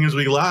funny thing is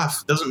we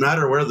laugh. It doesn't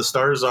matter where the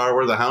Stars are,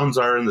 where the Hounds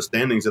are in the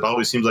standings. It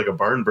always seems like a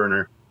barn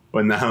burner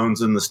when the Hounds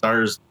and the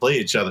Stars play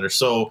each other.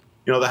 So,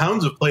 the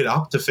Hounds have played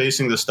up to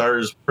facing the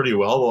Stars pretty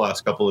well the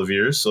last couple of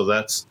years. So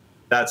that's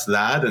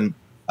that. And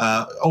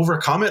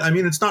overcome it. I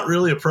mean, it's not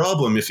really a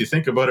problem if you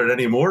think about it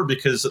anymore,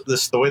 because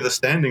the way the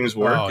standings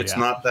work, it's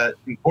not that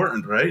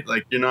important, right?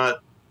 Like,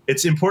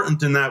 it's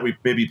important in that we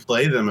maybe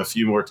play them a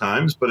few more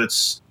times, but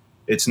it's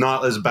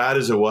not as bad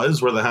as it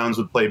was where the Hounds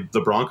would play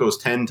the Broncos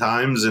 10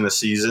 times in a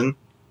season.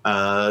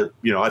 I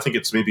think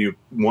it's maybe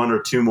one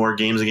or two more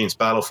games against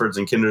Battlefords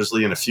and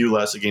Kindersley and a few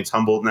less against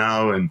Humboldt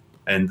now. And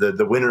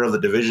the winner of the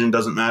division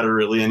doesn't matter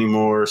really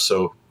anymore.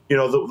 So,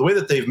 the way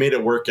that they've made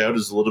it work out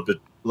is a little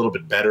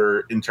bit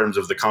better in terms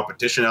of the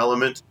competition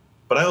element.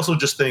 But I also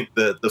just think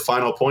that the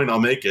final point I'll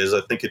make is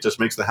I think it just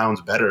makes the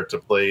Hounds better to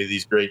play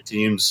these great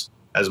teams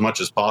as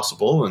much as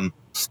possible. And,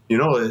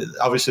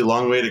 obviously a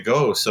long way to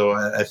go. So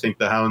I think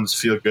the Hounds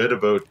feel good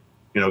about,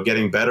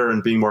 getting better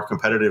and being more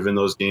competitive in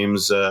those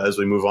games as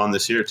we move on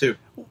this year too.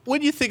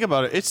 When you think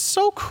about it, it's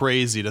so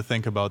crazy to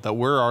think about that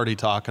we're already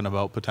talking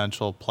about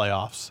potential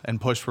playoffs and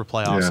push for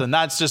playoffs. Yeah. And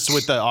that's just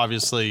with the,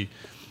 obviously,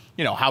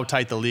 how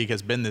tight the league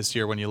has been this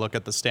year when you look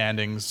at the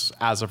standings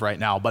as of right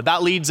now. But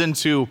that leads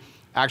into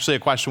actually a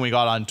question we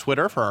got on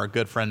Twitter from our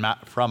good friend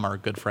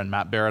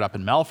Matt Barrett up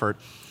in Melfort.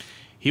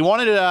 He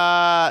wanted to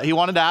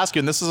ask you,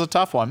 and this is a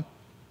tough one,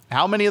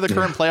 how many of the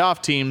current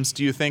playoff teams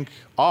do you think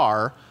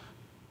are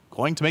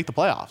going to make the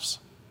playoffs?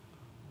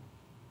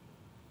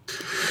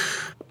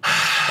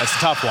 That's a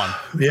tough one.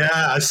 Yeah,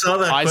 I saw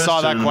that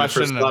question. My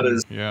first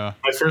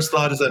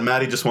thought is that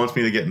Matty just wants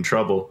me to get in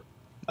trouble.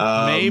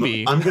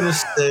 Maybe. I'm going to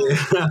say,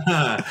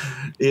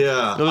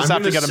 yeah. You'll just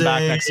have to get him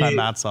back next time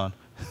Matt's on.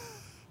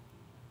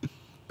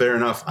 Fair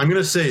enough. I'm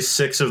going to say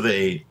 6 of the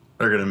 8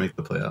 are going to make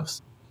the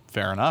playoffs.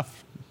 Fair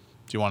enough.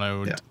 Do you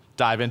want to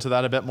dive into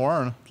that a bit more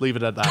or leave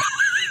it at that?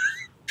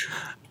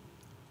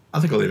 I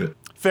think I'll leave it.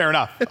 Fair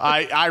enough.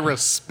 I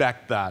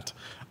respect that.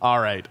 All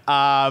right.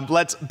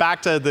 Let's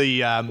back to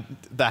the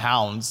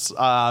Hounds.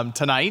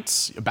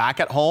 Tonight, back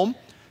at home,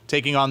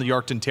 taking on the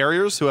Yorkton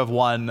Terriers, who have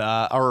won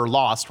or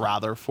lost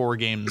rather 4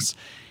 games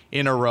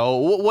in a row.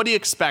 What do you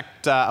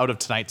expect out of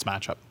tonight's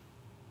matchup?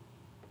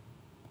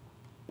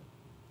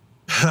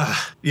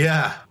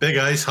 Yeah, big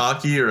ice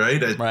hockey,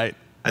 right? Right.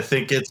 I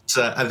think it's.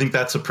 I think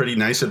that's a pretty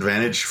nice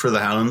advantage for the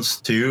Hounds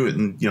too,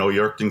 and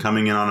Yorkton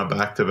coming in on a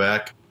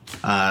back-to-back.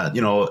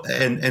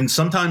 And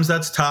sometimes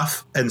that's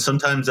tough, and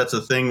sometimes that's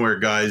a thing where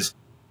guys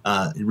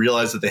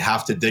realize that they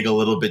have to dig a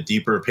little bit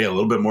deeper, pay a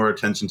little bit more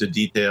attention to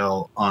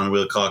detail on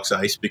Wilcox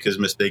ice because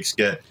mistakes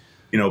get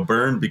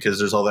burned because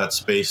there's all that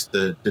space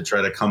to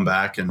try to come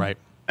back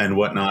and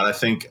whatnot. I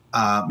think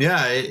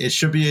it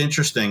should be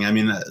interesting. I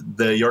mean,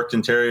 the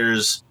Yorkton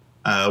Terriers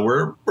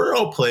were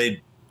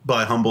outplayed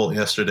by Humboldt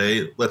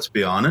yesterday, let's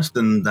be honest,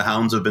 and the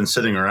Hounds have been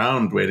sitting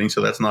around waiting, so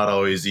that's not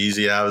always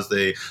easy, as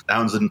the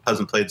Hounds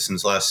hasn't played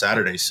since last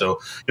Saturday. So,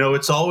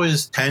 it's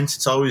always tense,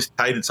 it's always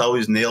tight, it's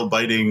always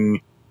nail-biting,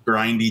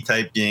 grindy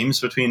type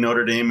games between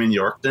Notre Dame and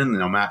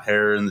Yorkton. Matt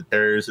Hare and the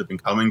Terriers have been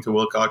coming to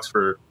Wilcox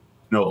for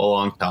a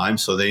long time,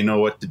 so they know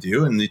what to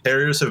do. And the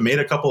Terriers have made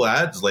a couple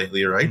ads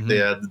lately, right? Mm-hmm. They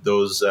had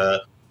those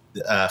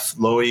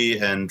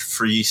Lowy and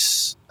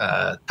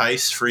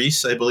Tice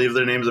Freese, I believe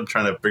their names. I'm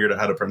trying to figure out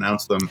how to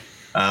pronounce them.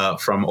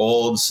 From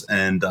Olds,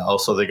 and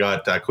also they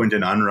got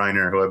Quinton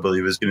Unreiner, who I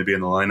believe is going to be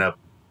in the lineup,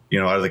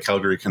 out of the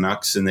Calgary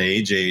Canucks in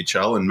the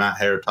AJHL. And Matt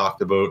Hare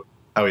talked about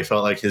how he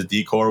felt like his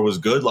D-core was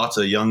good, lots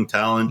of young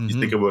talent. Mm-hmm.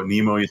 You think about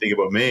Nemo, you think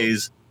about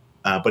Mays,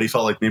 but he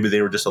felt like maybe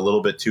they were just a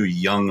little bit too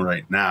young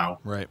right now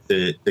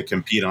to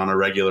compete on a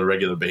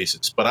regular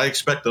basis. But I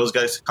expect those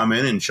guys to come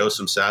in and show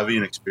some savvy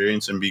and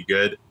experience and be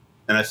good.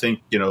 And I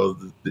think,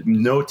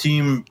 no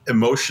team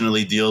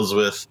emotionally deals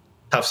with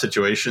tough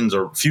situations,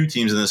 or few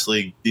teams in this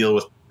league deal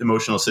with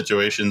emotional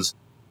situations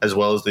as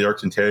well as the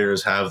Yorkton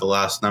Terriers have the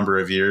last number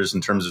of years in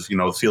terms of,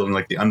 feeling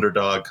like the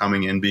underdog,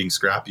 coming in, being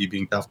scrappy,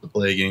 being tough to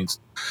play against.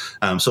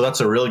 So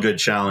that's a really good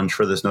challenge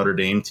for this Notre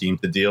Dame team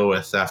to deal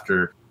with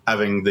after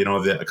having,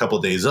 a couple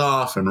of days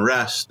off and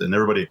rest, and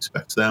everybody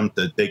expects them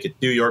to take it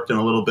to Yorkton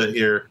a little bit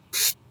here.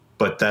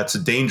 But that's a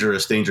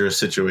dangerous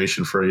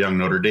situation for a young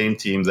Notre Dame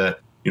team that,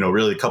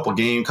 really couple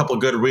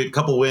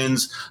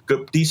wins,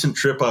 good, decent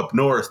trip up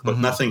north, but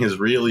nothing has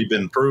really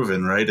been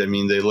proven, right? I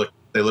mean, they look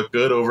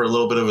good over a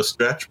little bit of a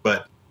stretch,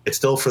 but it's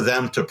still for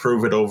them to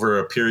prove it over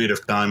a period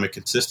of time, a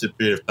consistent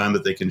period of time,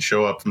 that they can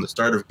show up from the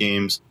start of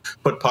games,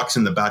 put pucks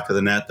in the back of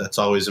the net. That's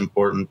always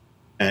important.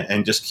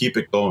 And just keep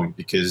it going,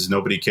 because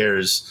nobody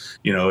cares,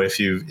 if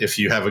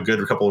you have a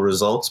good couple of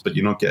results, but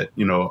you don't get,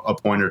 a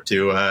point or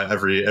two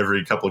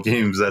every couple of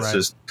games. That's right.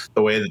 Just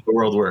the way that the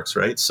world works,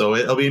 right? So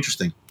it'll be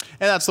interesting.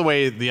 And that's the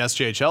way the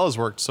SJHL has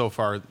worked so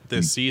far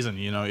this season.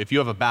 If you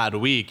have a bad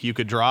week, you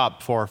could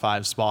drop 4 or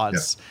 5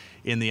 spots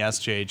in the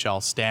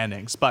SJHL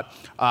standings. But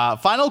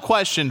final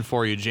question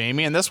for you,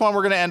 Jamie, and this one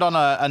we're going to end on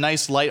a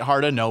nice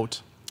lighthearted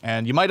note.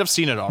 And you might have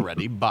seen it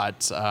already,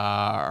 but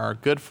our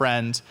good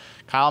friend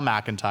Kyle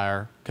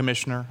McIntyre,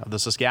 commissioner of the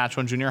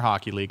Saskatchewan Junior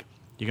Hockey League,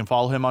 you can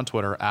follow him on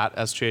Twitter at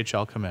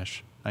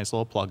SJHLCommish. Nice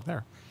little plug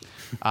there.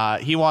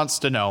 He wants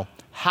to know,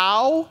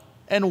 how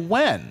and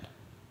when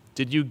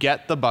did you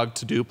get the bug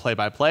to do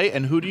play-by-play,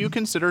 and who do you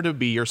consider to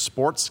be your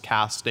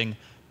sportscasting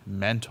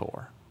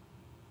mentor?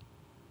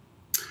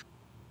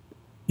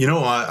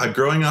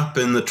 Growing up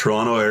in the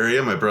Toronto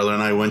area, my brother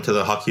and I went to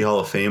the Hockey Hall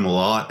of Fame a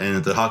lot. And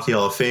at the Hockey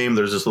Hall of Fame,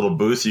 there's this little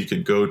booth you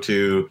could go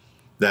to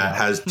that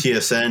had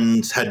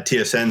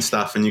TSN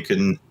stuff, and you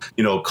can,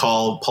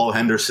 call Paul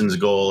Henderson's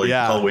goal, or you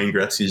can call Wayne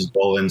Gretzky's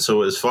goal. And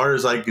so as far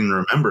as I can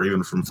remember,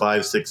 even from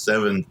 5, 6,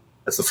 7,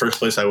 that's the first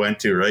place I went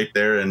to right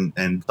there,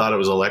 and thought it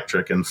was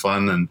electric and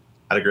fun and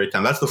had a great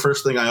time. That's the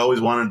first thing I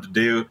always wanted to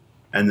do.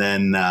 And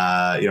then,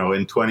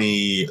 in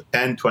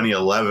 2010,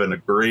 2011, a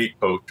great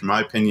coach, in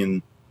my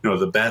opinion,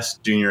 the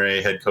best junior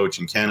A head coach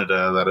in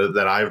Canada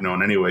that I've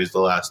known anyways the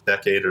last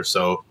decade or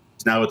so.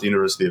 He's now at the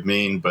University of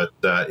Maine, but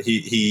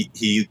he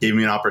gave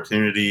me an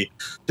opportunity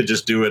to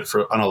just do it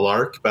on a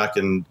lark back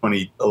in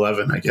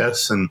 2011, I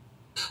guess, and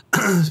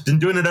been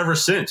doing it ever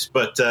since.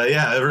 But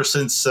ever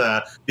since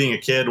being a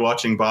kid,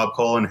 watching Bob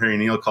Cole and Harry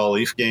Neal call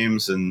Leaf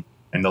games and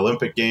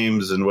Olympic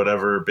games and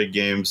whatever big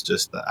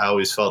games, I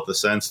always felt the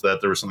sense that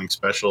there was something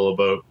special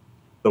about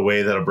the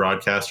way that a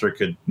broadcaster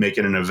could make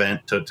it an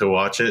event to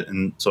watch it.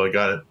 And so I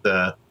got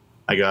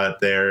it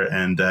there.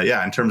 And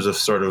in terms of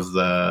sort of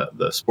the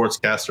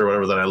sportscaster or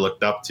whatever that I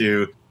looked up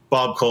to,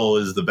 Bob Cole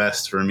is the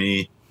best for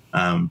me.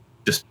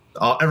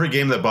 Every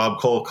game that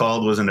Bob Cole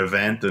called was an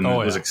event, and it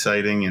was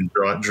exciting and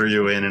drew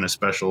you in a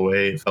special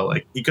way. It felt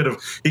like he could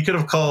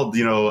have called,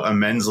 a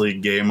men's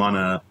league game on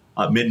a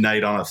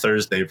midnight on a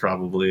Thursday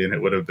probably, and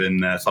it would have been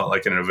felt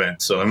like an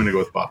event. So I'm going to go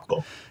with Bob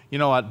Cole. You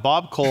know what?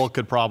 Bob Cole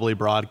could probably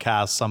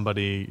broadcast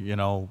somebody,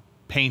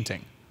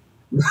 painting,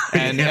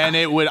 and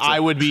I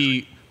would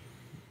be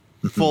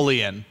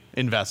fully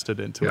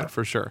invested into it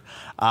for sure.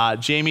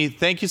 Jamie,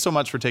 thank you so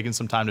much for taking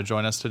some time to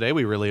join us today.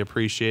 We really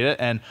appreciate it,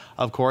 and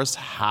of course,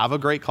 have a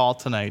great call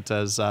tonight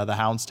as the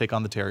Hounds take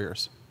on the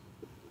Terriers.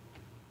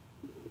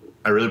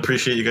 I really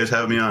appreciate you guys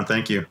having me on.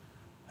 Thank you.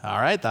 All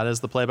right, that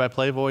is the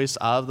play-by-play voice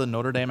of the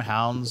Notre Dame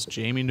Hounds,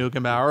 Jamie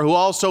Nugenbauer, who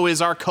also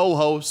is our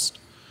co-host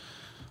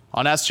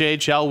on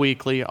SJHL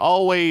Weekly.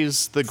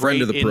 Always the great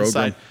friend of the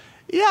insight. program.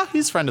 Yeah,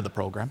 he's friend of the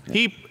program.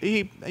 Yeah.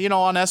 He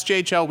on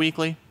SJHL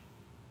Weekly,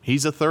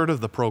 he's a third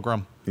of the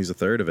program. He's a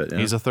third of it. Yeah.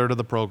 He's a third of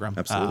the program.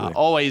 Absolutely.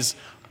 Always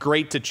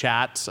great to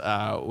chat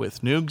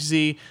with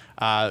Nugsy.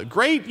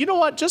 Great, you know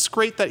what? Just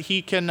great that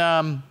he can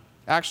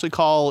actually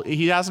call.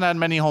 He hasn't had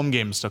many home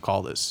games to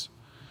call this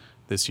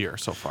year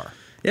so far.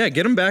 Yeah,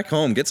 get him back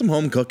home. Get some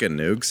home cooking,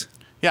 Nugs.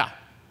 Yeah.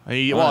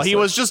 He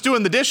was just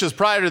doing the dishes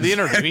prior to the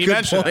interview. He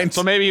mentioned it,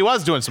 so maybe he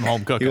was doing some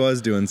home cooking. He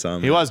was doing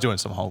some.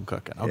 Home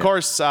cooking. Of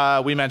course,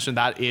 we mentioned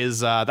that's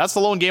the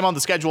lone game on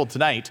the schedule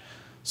tonight.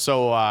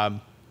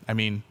 So,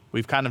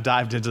 we've kind of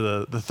dived into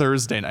the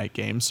Thursday night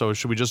game. So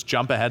should we just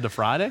jump ahead to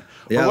Friday?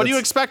 Yeah, or what do you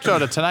expect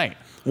out of tonight?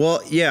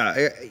 Well, yeah,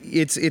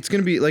 it's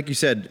going to be, like you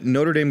said,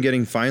 Notre Dame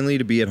getting finally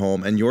to be at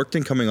home, and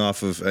Yorkton coming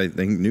off of, I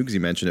think Nugsy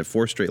mentioned it,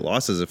 4 straight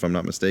losses, if I'm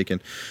not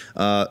mistaken.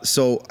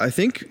 So I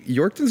think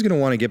Yorkton's going to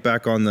want to get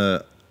back on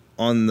the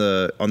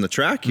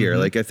track here.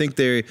 Like, I think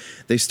they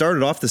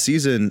started off the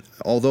season,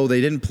 although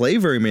they didn't play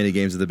very many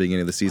games at the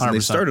beginning of the season. 100%. They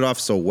started off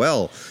so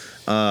well.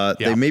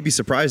 They may be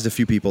surprised a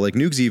few people. Like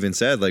Nugsy even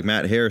said, like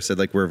Matt Hare said,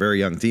 like, we're a very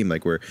young team.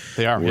 Like we're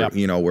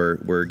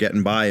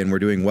getting by and we're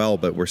doing well,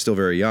 but we're still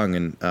very young.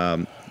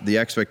 And the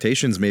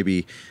expectations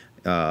maybe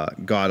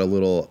got a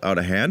little out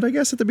of hand, I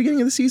guess, at the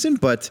beginning of the season,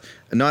 but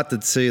not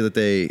to say that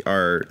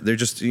they're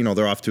just,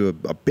 they're off to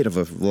a bit of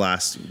a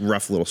last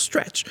rough little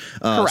stretch.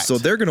 So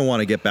they're going to want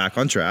to get back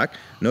on track.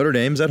 Notre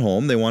Dame's at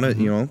home. They want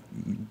to,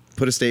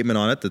 put a statement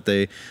on it that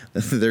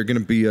they're going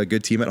to be a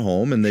good team at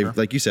home. And they,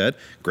 like you said,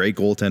 great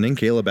goaltending.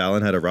 Caleb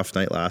Allen had a rough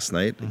night last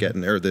night,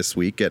 this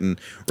week, getting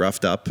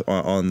roughed up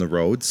on the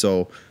road.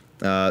 So,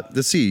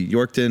 let's see.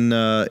 Yorkton,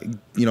 I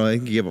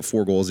think he gave up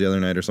 4 goals the other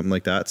night or something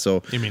like that.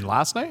 So You mean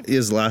last night?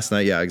 Is last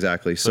night, yeah,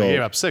 exactly. So he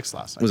gave up 6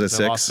 last night. Was it 6?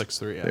 They lost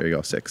 6-3. Yeah. There you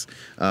go, 6.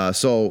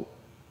 So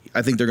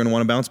I think they're going to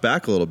want to bounce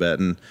back a little bit,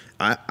 and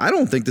I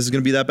don't think this is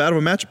going to be that bad of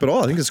a matchup at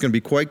all. I think it's going to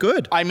be quite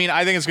good. I think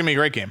it's going to be a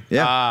great game.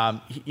 Yeah.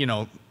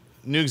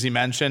 Nugsy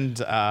mentioned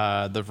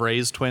the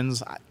Vrays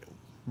twins.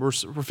 We're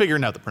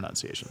figuring out the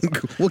pronunciation.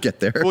 We'll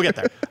get there.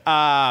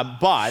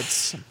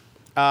 But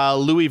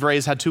Louis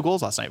Vraise had 2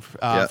 goals last night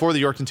for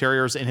the Yorkton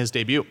Terriers in his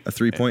debut. A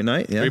 3-point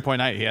night, yeah. 3-point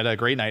night. He had a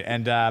great night.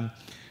 And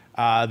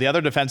the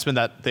other defenseman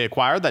that they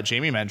acquired that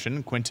Jamie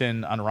mentioned,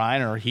 Quinton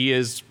Unreiner, he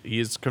is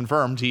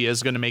confirmed he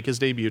is going to make his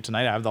debut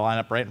tonight. I have the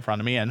lineup right in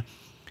front of me. And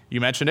you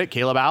mentioned it,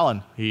 Caleb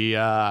Allen. He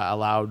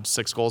allowed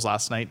 6 goals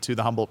last night to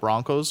the Humboldt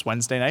Broncos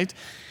Wednesday night.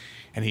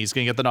 And he's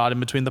going to get the nod in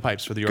between the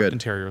pipes for the Yorkton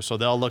Terriers. So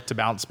they'll look to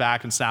bounce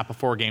back and snap a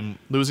 4-game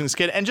losing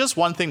skid. And just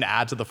one thing to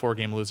add to the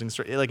 4-game losing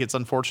streak, like it's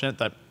unfortunate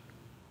that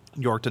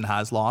Yorkton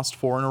has lost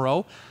 4 in a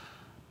row.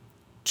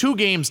 2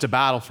 games to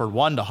Battleford,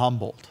 1 to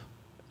Humboldt.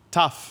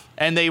 Tough.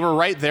 And they were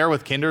right there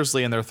with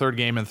Kindersley in their 3rd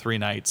game in 3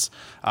 nights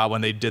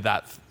when they did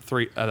that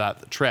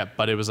trip.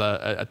 But it was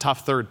a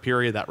tough 3rd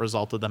period that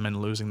resulted them in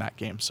losing that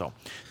game. So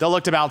they'll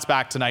look to bounce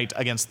back tonight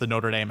against the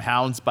Notre Dame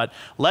Hounds. But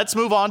let's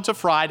move on to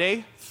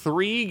Friday.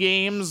 3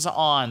 games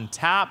on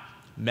tap.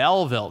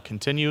 Melville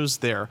continues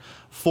their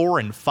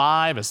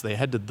 4-5 as they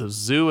head to the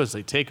Zoo as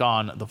they take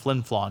on the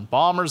Flin Flon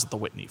Bombers at the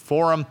Whitney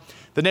Forum.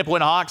 The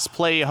Nipawin Hawks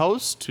play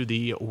host to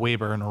the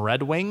Weyburn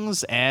Red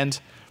Wings, and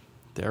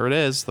there it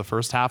is, the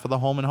first half of the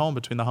home and home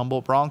between the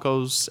Humboldt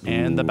Broncos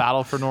and the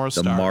Battle for North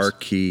Stars. The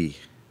marquee.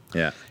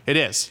 Yeah. It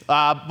is.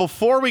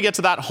 Before we get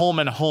to that home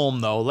and home,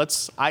 though,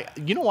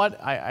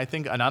 I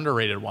think an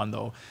underrated one,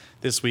 though,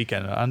 this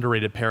weekend, an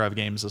underrated pair of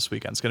games this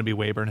weekend is going to be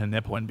Weyburn and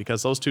Nipawin,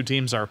 because those 2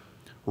 teams are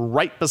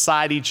right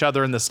beside each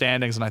other in the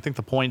standings, and I think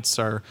the points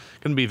are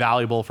going to be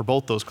valuable for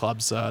both those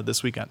clubs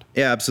this weekend.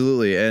 Yeah,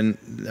 absolutely, and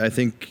I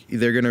think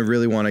they're going to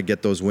really want to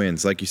get those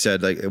wins. Like you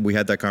said, like we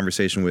had that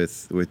conversation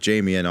with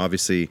Jamie, and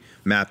obviously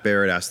Matt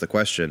Barrett asked the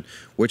question,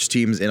 which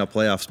teams in a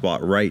playoff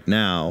spot right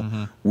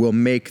now will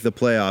make the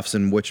playoffs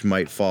and which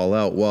might fall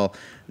out? Well,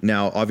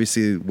 now,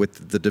 obviously,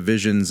 with the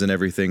divisions and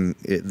everything,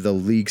 the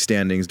league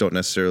standings don't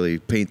necessarily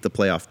paint the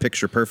playoff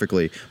picture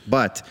perfectly.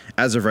 But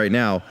as of right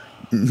now,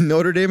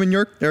 Notre Dame and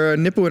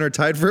Nipawin are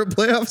tied for a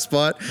playoff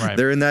spot. Right.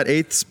 They're in that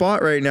 8th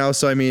spot right now.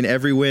 So, I mean,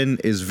 every win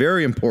is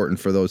very important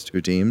for those 2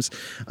 teams.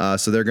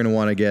 So they're going to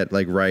want to get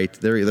right.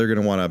 They're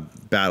going to want to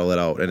battle it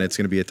out, and it's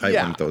going to be a tight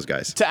one with those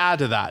guys. To add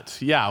to that,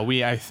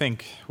 I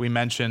think we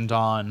mentioned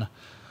on.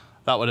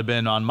 That would have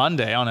been on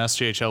Monday on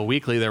SJHL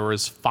Weekly. There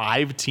was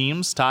 5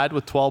 teams tied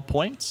with 12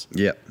 points.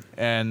 Yep.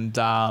 And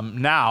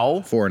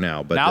now 4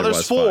 now, but now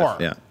there's 4.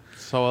 5. Yeah.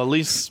 So at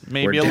least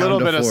maybe We're a little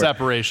down to bit of 4.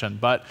 separation.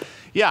 But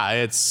yeah,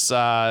 it's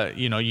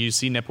you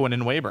see Nipawin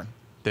and Weyburn.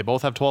 They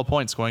both have 12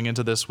 points going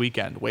into this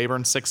weekend.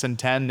 Weyburn 6-10,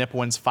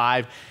 Nipawin's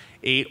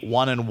 5-8,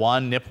 1-1.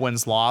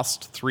 Nipawin's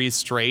lost 3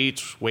 straight.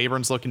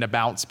 Weyburn's looking to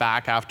bounce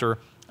back after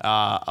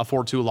a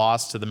 4-2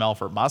 loss to the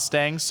Melfort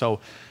Mustangs.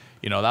 So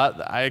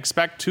that I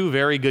expect 2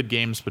 very good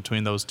games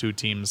between those 2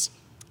 teams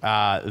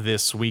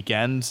this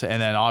weekend.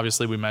 And then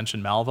obviously we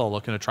mentioned Melville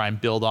looking to try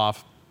and build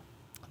off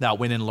that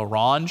win in La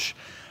Ronge,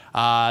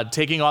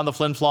 taking on the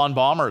Flin Flon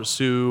Bombers,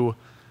 who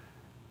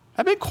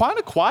have been kind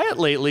of quiet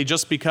lately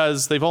just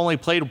because they've only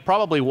played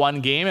probably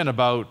 1 game in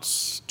about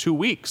 2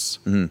 weeks.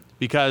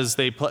 Because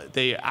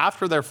they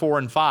after their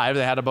 4-5,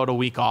 they had about a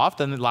week off.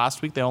 Then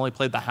last week they only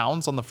played the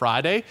Hounds on the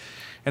Friday.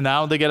 And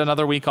now they get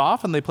another week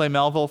off, and they play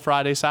Melville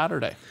Friday,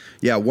 Saturday.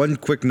 Yeah, one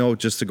quick note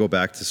just to go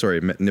back to,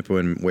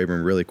 Nipawin,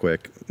 Weyburn really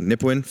quick.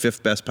 Nipawin,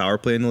 5th best power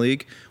play in the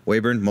league.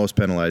 Weyburn, most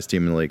penalized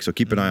team in the league. So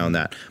keep an eye on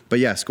that. But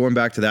yes, going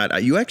back to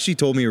that, you actually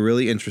told me a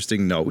really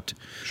interesting note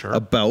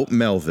about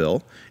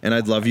Melville, and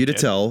I'd love you to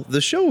tell the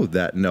show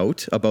that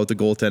note about the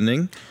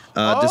goaltending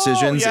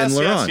decisions in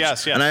La Ronge.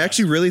 Yes. And I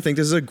actually really think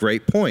this is a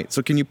great point.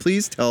 So can you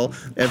please tell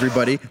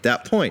everybody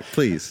that point,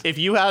 please? If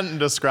you hadn't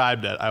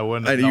described it, I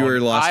wouldn't have known. You were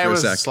lost for a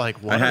sec. I was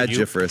like, I had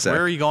you for a sec.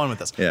 Where are you going with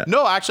this? Yeah.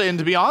 No, actually, and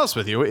to be honest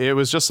with you, it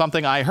was just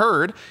something I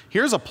heard.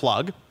 Here's a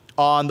plug.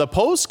 On the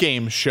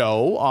post-game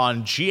show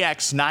on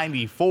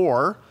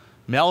GX94,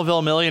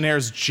 Melville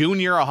Millionaires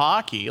Junior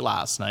Hockey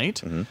last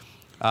night,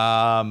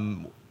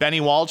 Benny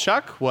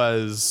Walchuk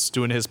was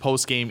doing his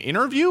post-game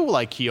interview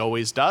like he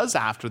always does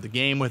after the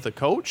game with the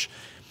coach.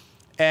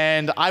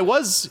 And I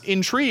was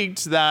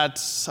intrigued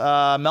that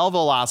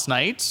Melville last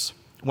night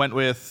went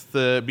with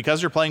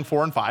because you're playing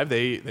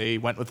 4-5, they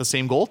went with the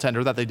same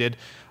goaltender that they did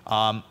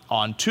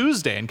on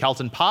Tuesday. And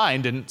Kelton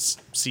Pine didn't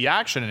see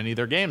action in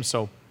either game.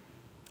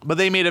 But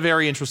they made a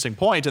very interesting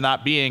point, and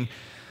that being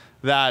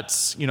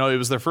that, it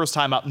was their first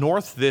time up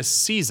north this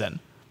season.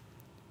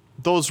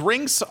 Those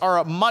rinks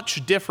are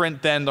much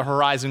different than the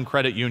Horizon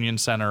Credit Union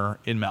Center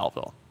in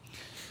Melville.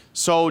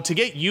 So to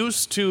get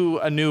used to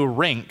a new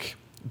rink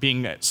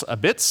being a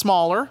bit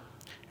smaller,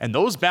 and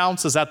those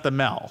bounces at the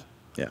Mel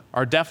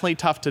are definitely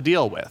tough to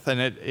deal with.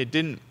 And it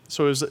didn't,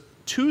 so it was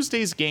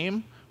Tuesday's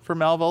game for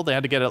Melville. They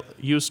had to get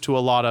used to a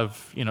lot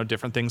of,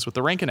 different things with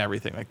the rink and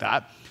everything like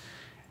that.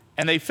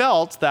 And they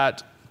felt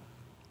that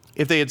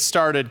if they had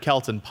started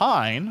Kelton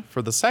Pine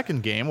for the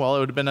second game, well,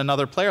 it would have been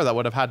another player that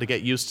would have had to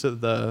get used to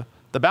the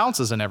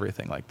bounces and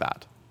everything like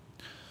that.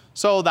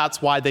 So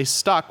that's why they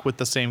stuck with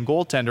the same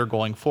goaltender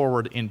going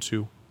forward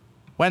into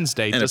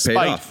Wednesday. And it paid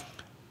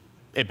off.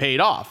 It paid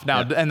off.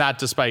 Now, and that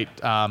despite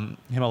him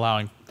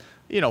allowing,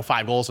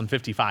 5 goals and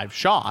 55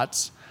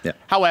 shots. Yeah.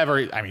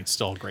 However, I mean,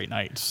 still a great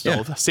night.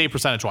 Still, save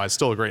percentage-wise,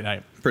 still a great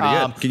night. Pretty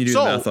good. Can you do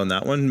the math on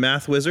that one,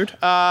 Math Wizard?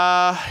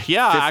 Yeah. 50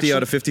 actually,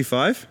 out of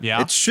 55?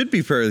 Yeah. It should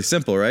be fairly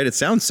simple, right? It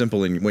sounds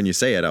simple when you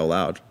say it out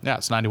loud. Yeah,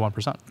 it's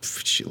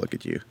 91%. Look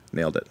at you.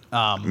 Nailed it.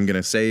 I'm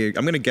going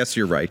to guess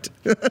you're right.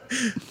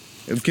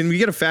 Can we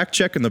get a fact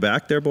check in the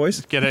back there,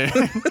 boys? Get it.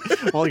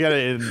 We'll get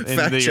it in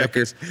Fact the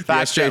checkers.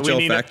 fact check.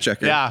 SJHL fact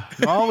checker. Yeah.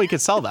 Well, we could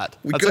sell that.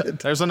 We That's could. it.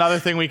 There's another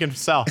thing we can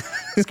sell.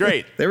 It's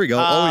great. There we go.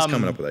 Always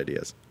coming up with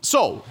ideas.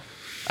 So,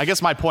 I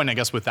guess my point,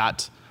 with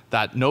that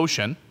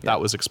notion that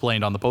was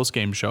explained on the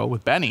post-game show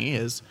with Benny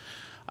is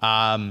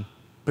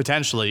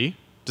potentially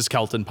does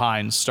Kelton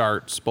Pines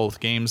start both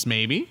games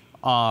maybe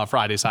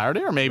Friday,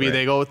 Saturday, or maybe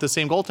they go with the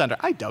same goaltender.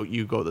 I doubt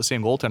you go with the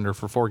same goaltender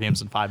for 4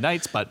 games in 5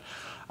 nights, but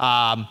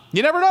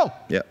you never know.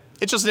 Yep.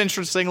 It's just an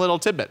interesting little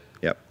tidbit.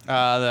 Yep.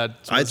 That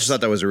I just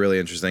thought that was a really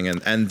interesting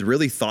and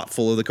really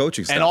thoughtful of the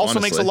coaching staff. and also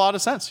honestly. makes a lot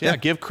of sense. Yeah,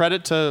 give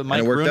credit to Mike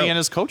it worked Rooney out. and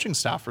his coaching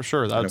staff for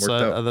sure. That's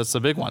worked out. that's a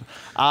big one.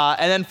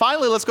 And then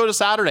finally, let's go to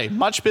Saturday.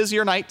 Much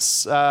busier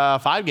nights,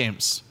 5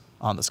 games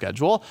on the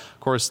schedule. Of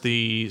course,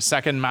 the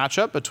second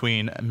matchup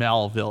between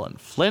Melville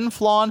and Flin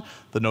Flon.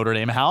 The Notre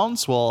Dame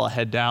Hounds will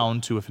head down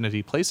to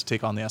Affinity Place to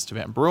take on the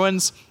Estevan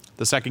Bruins.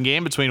 The second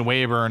game between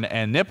Weyburn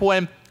and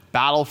Nipawin.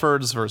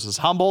 Battlefords versus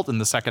Humboldt in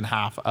the second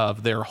half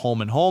of their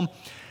home and home.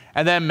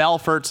 And then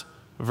Melfort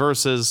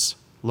versus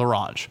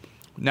Larange.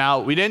 Now,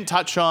 we didn't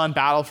touch on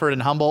Battleford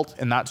and Humboldt,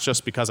 and that's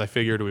just because I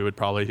figured we would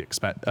probably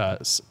spend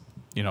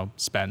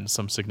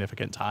some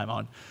significant time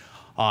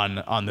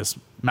on this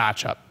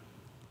matchup.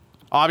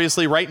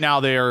 Obviously, right now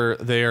they're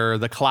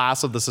the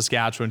class of the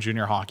Saskatchewan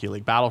Junior Hockey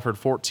League. Battleford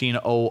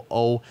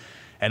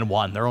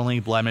 14-0-0-1. Their only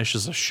blemish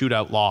is a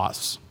shootout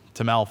loss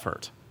to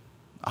Melfort.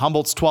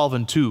 Humboldt's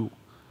 12-2.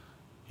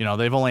 They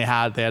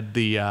had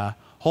the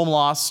home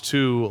loss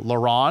to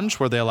Larange,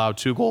 where they allowed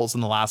 2 goals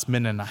in the last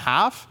minute and a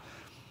half.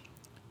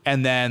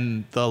 And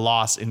then the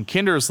loss in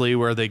Kindersley,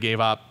 where they gave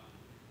up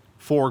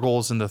 4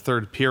 goals in the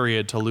third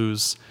period to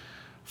lose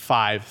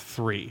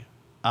 5-3.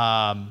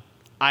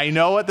 I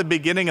know at the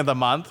beginning of the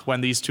month, when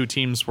these two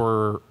teams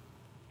were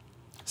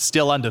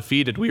still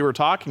undefeated, we were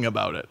talking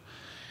about it.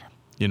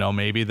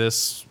 Maybe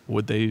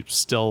would they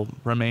still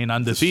remain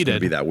undefeated? This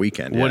would be that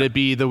weekend. Would it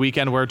be the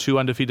weekend where 2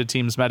 undefeated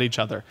teams met each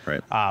other?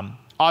 Right.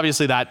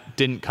 Obviously, that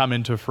didn't come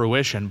into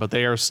fruition, but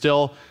they are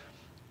still,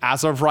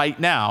 as of right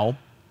now,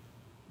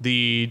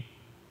 the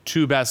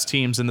 2 best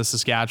teams in the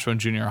Saskatchewan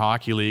Junior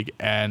Hockey League,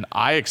 and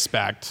I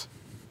expect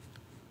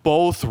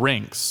both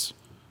rinks,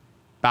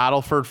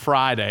 Battleford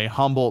Friday,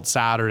 Humboldt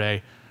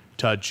Saturday,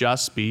 to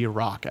just be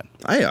rocking.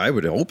 I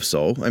would hope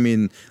so. I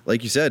mean,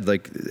 like you said,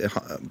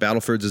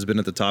 Battleford's has been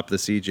at the top of the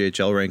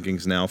CJHL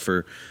rankings now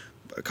for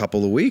a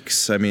couple of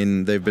weeks. I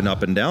mean, they've been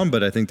up and down,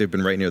 but I think they've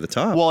been right near the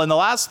top. Well, in the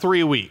last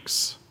 3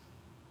 weeks,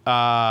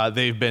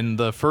 they've been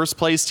the first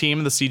place team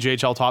in the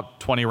CJHL top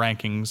 20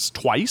 rankings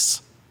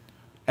twice.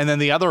 And then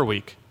the other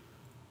week,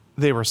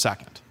 they were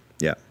second.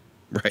 Yeah.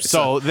 Right.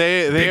 So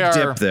they big are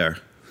dip there.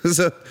 It's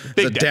a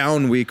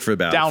down week for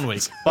Battleford. down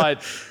week.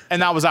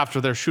 And that was after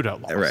their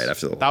shootout loss. Right,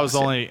 after the That was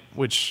loss, the only,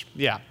 which,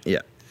 yeah. Yeah.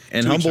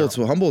 And To each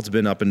Humboldt's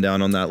been up and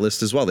down on that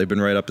list as well. They've been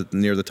right up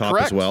near the top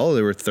Correct. as well.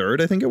 They were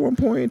 3rd, I think, at one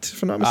point,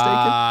 if I'm not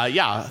mistaken.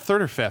 Yeah,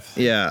 3rd or 5th.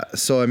 Yeah.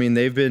 So I mean,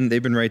 they've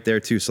been right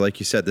there too. So like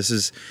you said,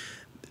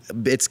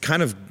 it's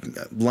kind of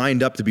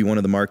lined up to be one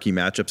of the marquee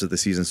matchups of the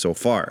season so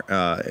far,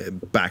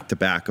 back to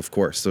back, of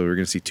course. So we're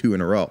going to see 2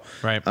 in a row.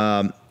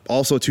 Right.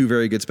 Also, 2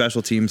 very good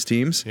special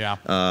teams. Yeah.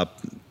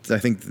 I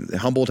think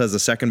Humboldt has the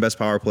second best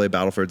power play.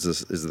 Battleford's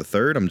is the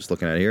 3rd. I'm just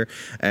looking at it here.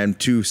 And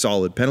 2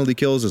 solid penalty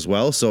kills as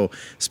well. So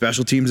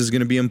special teams is going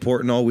to be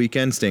important all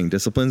weekend. Staying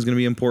disciplined is going to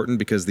be important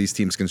because these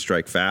teams can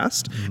strike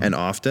fast and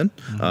often.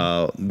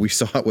 We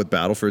saw it with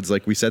Battleford's,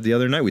 like we said the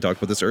other night. We talked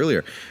about this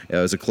earlier. It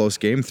was a close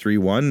game,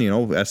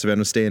 3-1. Estevan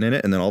was staying in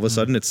it. And then all of a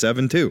sudden it's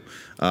 7-2.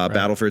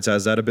 Battleford's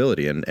has that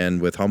ability.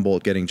 And with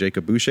Humboldt getting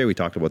Jacob Boucher, we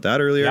talked about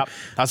that earlier.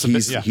 Yep.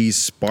 He's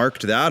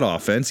sparked that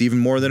offense even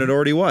more than it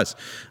already was.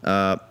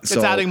 It's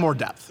adding more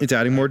depth. It's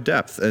adding more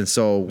depth. And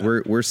so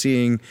we're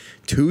seeing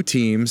 2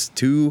 teams,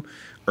 2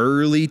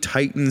 early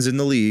titans in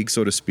the league,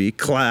 so to speak,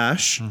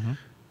 clash.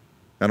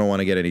 I don't want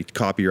to get any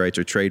copyrights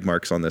or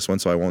trademarks on this one,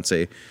 so I won't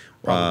say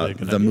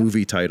the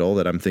movie title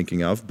that I'm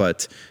thinking of.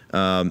 But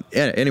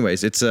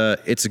anyways, it's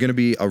going to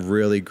be a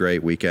really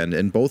great weekend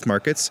in both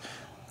markets.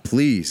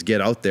 Please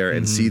get out there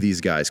and see these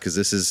guys, because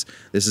this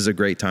is a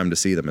great time to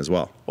see them as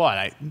well.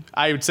 Well,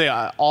 I would say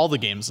all the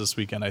games this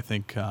weekend, I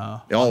think,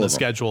 on the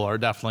schedule are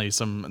definitely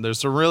there's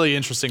some really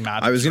interesting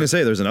matchups. I was going to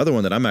say there's another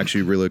one that I'm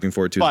actually really looking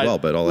forward to as well,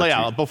 but I'll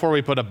let you. Before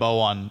we put a bow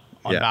on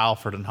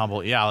Battleford and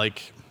Humboldt,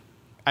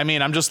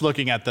 I'm just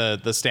looking at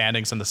the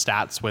standings and the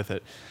stats with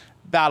it.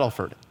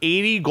 Battleford,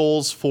 80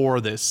 goals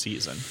for this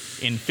season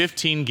in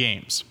 15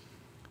 games,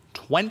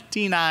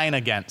 29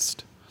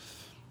 against.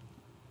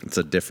 It's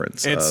a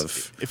difference It's of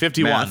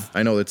 51. Math.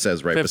 I know it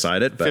says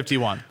beside it, but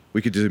 51.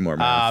 We could do more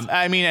math.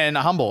 And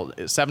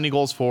Humboldt, 70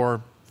 goals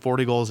for,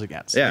 40 goals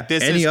against. Yeah,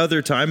 any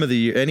other time of the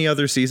year, any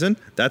other season,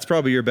 that's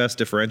probably your best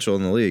differential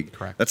in the league.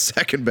 Correct. That's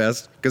second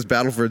best because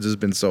Battleford's has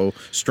been so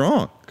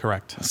strong.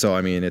 Correct. So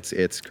I mean,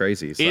 it's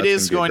crazy. So it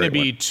is going to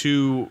be one.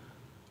 two.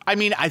 I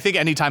mean, I think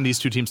anytime these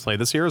two teams play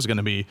this year is going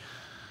to be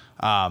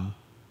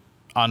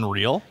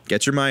unreal.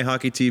 Get your My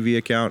Hockey TV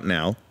account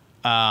now.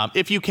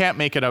 If you can't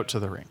make it out to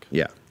the rink.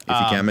 Yeah, if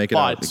you can't make it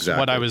out, exactly.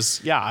 What I was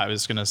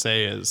going to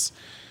say is,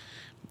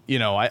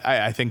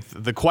 I think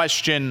the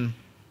question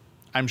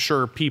I'm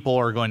sure people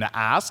are going to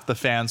ask, the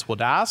fans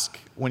would ask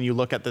when you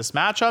look at this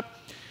matchup,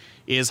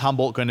 is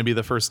Humboldt going to be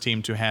the first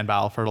team to hand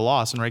Battleford a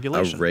loss in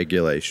regulation? A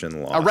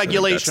regulation loss. A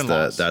regulation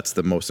loss. That's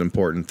the most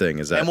important thing.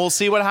 Is that? And we'll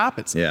see what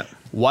happens. Yeah.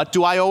 What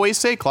do I always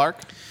say,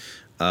 Clark?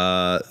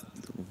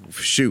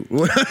 Shoot,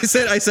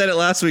 I said it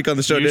last week on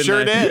the show. You didn't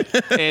sure I? did.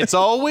 It's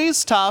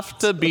always tough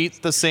to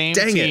beat the same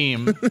Dang it.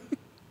 team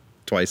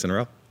Twice in a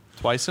row.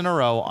 twice in a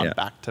row on Yeah.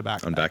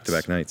 back-to-back On nights.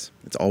 back-to-back nights.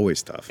 It's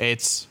always tough.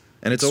 It's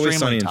always extremely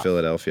sunny tough. in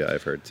Philadelphia,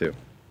 I've heard too.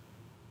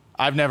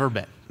 I've never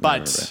been,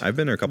 but I've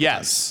been there a couple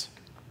times.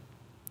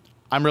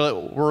 yes,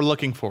 we're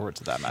looking forward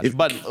to that match.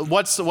 But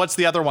what's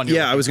the other one?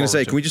 Yeah, I was going to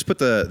say, can we just put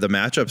the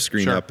matchup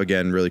screen Sure. up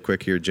again really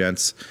quick here,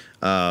 gents?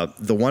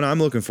 The one I'm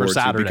looking forward to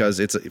Saturday. because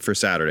it's for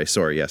Saturday.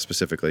 Sorry, yeah,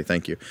 specifically.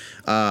 Thank you.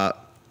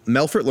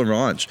 Melfort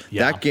Larange.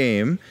 Yeah. That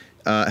game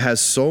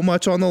has so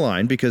much on the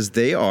line because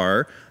they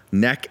are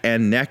neck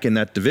and neck in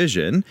that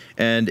division.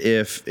 And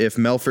if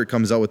Melfort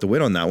comes out with the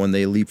win on that one,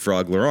 they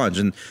leapfrog Larange.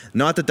 And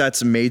not that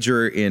that's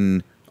major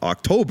in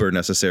October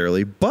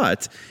necessarily,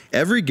 but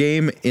every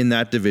game in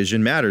that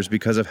division matters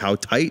because of how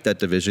tight that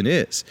division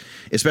is,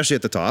 especially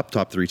at the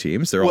top three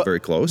teams. They're all very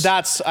close.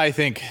 I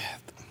think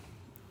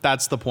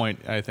that's the point.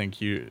 I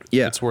think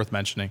it's worth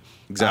mentioning.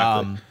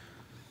 Exactly.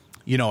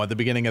 At the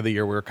beginning of the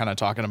year, we were kind of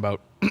talking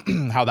about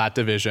how that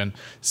division,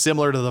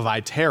 similar to the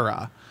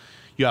Viterra,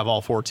 you have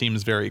all four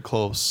teams very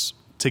close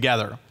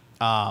together.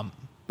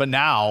 But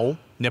now,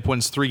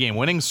 Nipawin's 3-game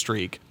winning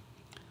streak,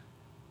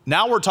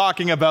 now we're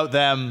talking about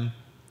them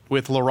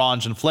with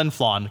Larange and Flin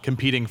Flon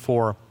competing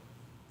for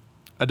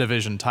a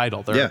division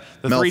title.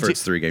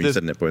 Melfort's 3 games. You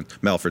said Nipawin.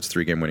 Melfort's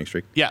 3-game winning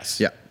streak. Yes.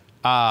 Yeah.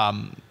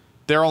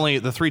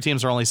 The three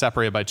teams are only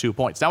separated by 2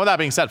 points. Now, with that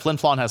being said, Flin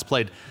Flon has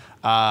played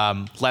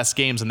less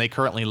games, and they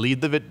currently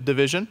lead the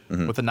division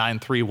with a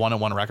 9-3,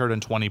 1-1 record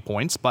and 20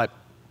 points. But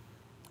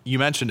you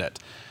mentioned it.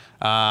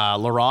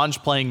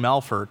 Larange playing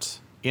Melfort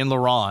in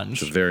Larange.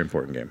 It's a very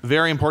important game.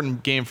 Very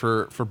important game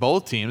for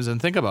both teams. And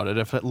think about it.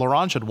 If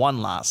Larange had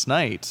won last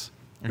night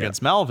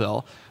against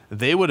Melville,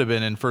 they would have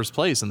been in first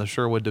place in the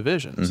Sherwood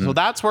division. So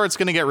that's where it's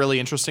going to get really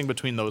interesting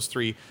between those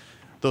three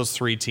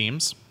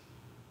teams.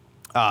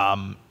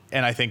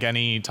 And I think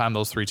any time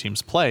those three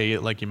teams play,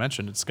 like you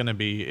mentioned, it's going to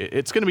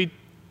be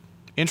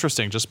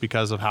interesting just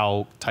because of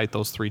how tight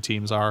those three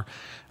teams are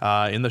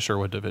in the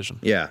Sherwood division.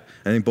 Yeah,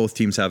 I think both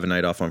teams have a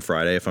night off on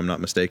Friday, if I'm not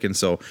mistaken.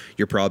 So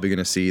you're probably going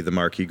to see the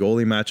marquee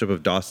goalie matchup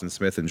of Dawson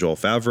Smith and Joel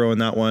Favreau in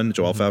that one.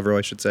 Joel Favreau,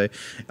 I should say.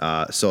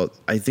 So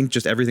I think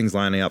just everything's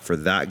lining up for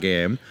that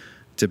game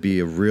to be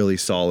a really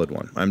solid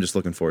one. I'm just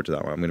looking forward to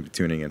that one. I'm going to be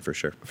tuning in for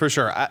sure. For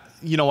sure.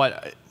 You know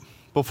what?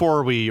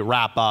 Before we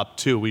wrap up,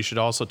 too, we should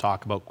also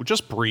talk about,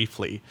 just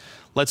briefly,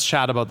 let's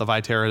chat about the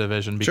Viterra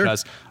division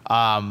because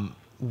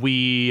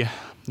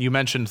you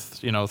mentioned,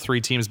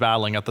 three teams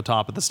battling at the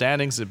top of the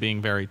standings, it being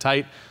very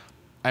tight.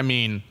 I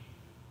mean,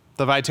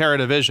 the Viterra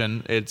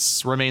division,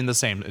 it's remained the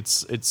same.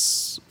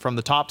 It's from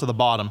the top to the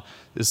bottom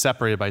is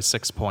separated by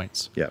 6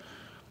 points. Yeah.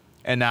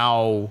 And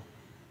now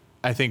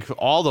I think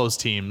all those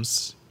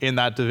teams in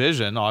that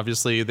division,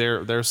 obviously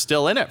they're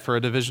still in it for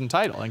a division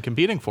title and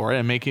competing for it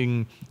and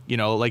making,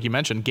 like you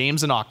mentioned,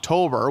 games in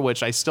October,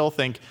 which I still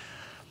think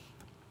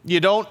you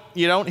don't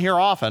hear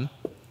often.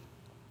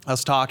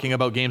 Us talking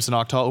about games in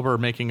October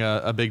making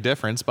a big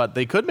difference, but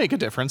they could make a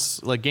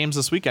difference, like games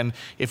this weekend.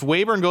 If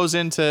Weyburn goes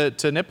into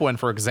Nipawin,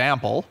 for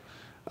example,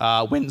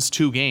 wins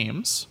 2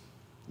 games,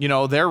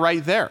 they're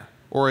right there.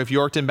 Or if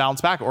Yorkton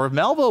bounce back, or if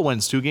Melville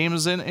wins 2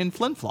 games in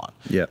Flin Flon.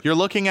 Yeah. You're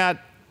looking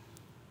at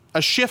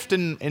a shift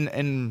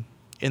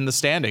in the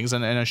standings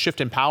and a shift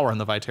in power in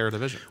the Viterra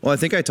division. Well, I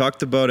think I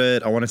talked about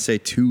it, I want to say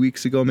 2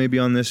 weeks ago, maybe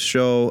on this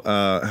show,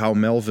 how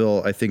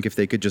Melville, I think if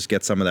they could just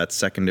get some of that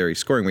secondary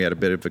scoring, we had a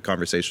bit of a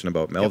conversation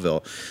about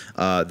Melville,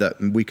 that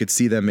we could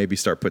see them maybe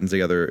start putting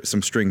together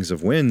some strings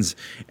of wins.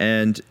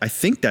 And I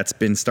think that's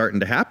been starting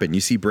to happen.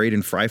 You see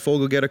Braden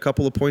Freifogel get a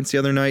couple of points the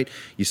other night.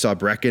 You saw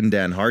Brecken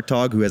Dan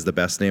Hartog, who has the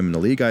best name in the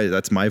league.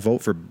 That's my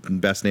vote for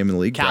best name in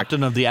the league.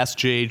 Captain of the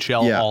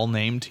SJHL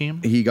all-name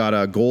team. He got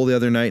a goal the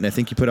other night, and I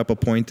think he put up a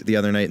point the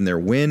other night in their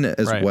win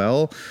as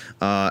well.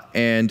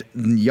 And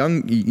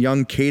young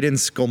Caden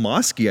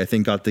Skolmoski, I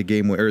think, got the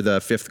game or the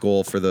 5th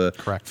goal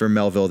for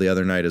Melville the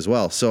other night as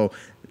well. So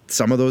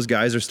some of those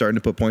guys are starting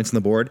to put points on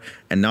the board.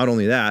 And not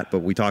only that, but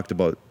we talked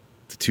about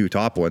the 2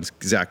 top ones,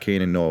 Zach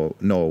Kane and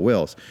Noah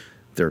Wills.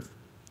 They're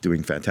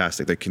doing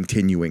fantastic. They're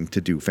continuing to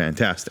do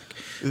fantastic.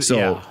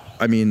 So,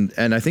 I mean,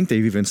 and I think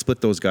they've even split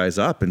those guys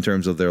up in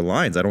terms of their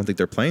lines. I don't think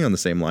they're playing on the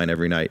same line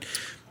every night.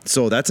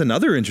 So that's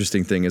another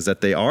interesting thing is that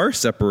they are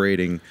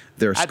separating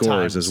their At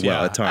scores times, as well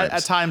yeah. at times.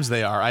 At times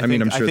they are. I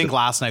mean, I'm sure think that-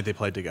 last night they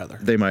played together.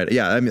 They might,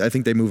 yeah. I mean, I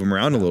think they move them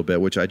around a little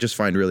bit, which I just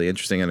find really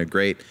interesting and a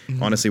great.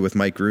 Honestly, with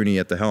Mike Rooney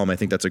at the helm, I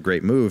think that's a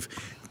great move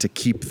to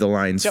keep the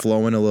lines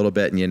flowing a little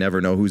bit, and you never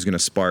know who's going to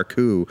spark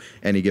who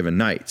any given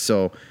night.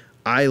 So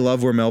I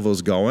love where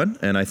Melville's going,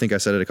 and I think I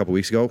said it a couple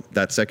weeks ago.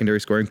 That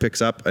secondary scoring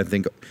picks up. I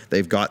think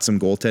they've got some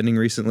goaltending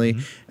recently.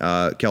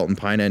 Kelton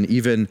Pine, and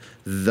even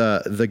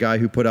the guy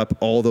who put up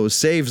all those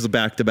saves the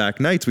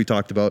back-to-back nights we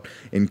talked about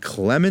in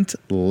Clement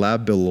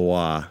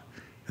Labillois.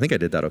 I think I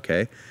did that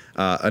okay.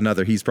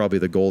 He's probably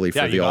the goalie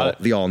for you got it.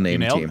 the all name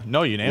You nailed team. it.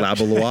 No, you nailed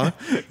it.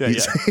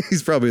 Labillois.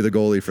 He's probably the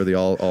goalie for the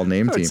all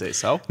name I team. would say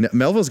so.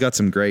 Melville's got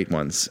some great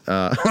ones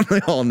on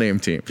the all name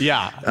team.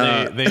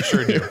 Yeah, they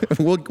sure do.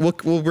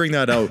 We'll bring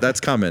that out.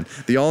 That's coming.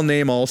 The all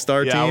name all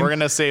star team. Yeah, we're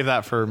gonna save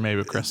that for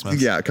maybe Christmas.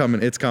 Yeah,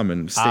 coming. It's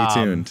coming. Stay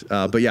tuned.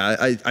 But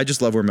yeah, I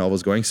just love where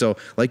Melville's going. So,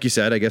 like you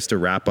said, I guess to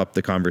wrap up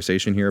the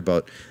conversation here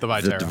about The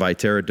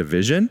Viterra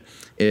division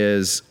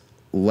is,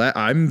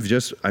 I'm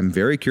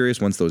very curious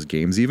once those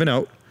games even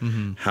out,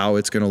 how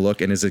it's going to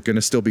look, and is it going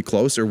to still be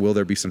close, or will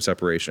there be some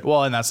separation?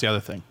 Well, and that's the other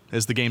thing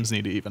is the games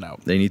need to even out.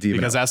 They need to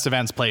even because out.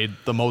 Estevan's played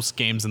the most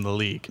games in the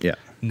league. Yeah.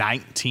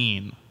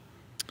 19,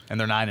 and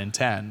they're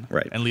 9-10,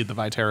 Right. and lead the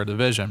Viterra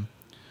division.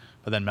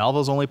 But then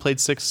Melville's only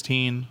played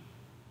 16.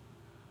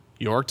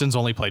 Yorkton's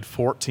only played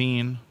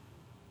 14,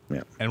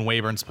 Yeah. and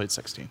Weyburn's played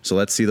 16. So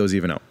let's see those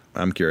even out.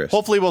 I'm curious.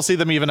 Hopefully, we'll see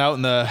them even out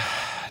in the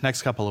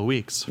next couple of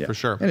weeks Yeah. for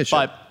sure. And it should.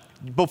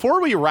 But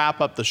before we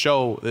wrap up the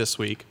show this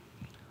week,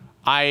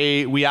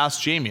 we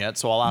asked Jamie it,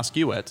 so I'll ask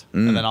you it,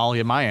 and then I'll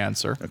give my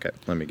answer. Okay,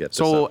 let me get this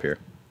So, up here.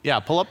 yeah,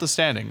 pull up the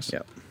standings. Yeah.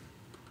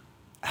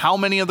 How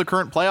many of the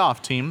current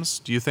playoff teams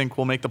do you think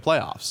will make the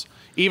playoffs?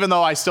 Even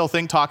though I still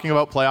think talking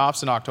about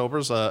playoffs in October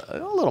is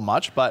a little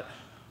much, but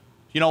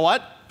you know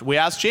what? We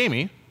asked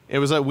Jamie. It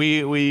was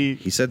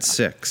He said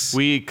 6.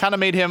 we kind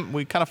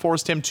of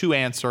forced him to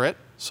answer it.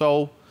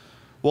 So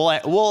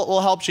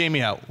we'll help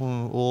Jamie out.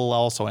 We'll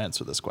also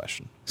answer this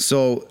question.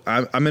 So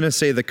I'm going to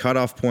say the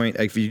cutoff point,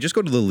 if you just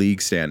go to the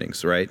league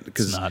standings, right?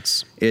 Because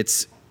nuts.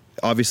 it's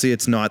obviously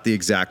it's not the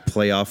exact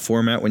playoff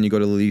format when you go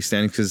to the league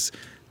standings, because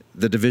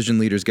the division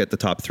leaders get the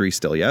top 3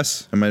 still.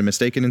 Yes, am I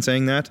mistaken in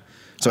saying that?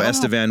 So I don't know.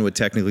 Estevan would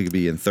technically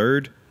be in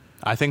 3rd.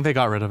 I think they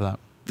got rid of that.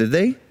 Did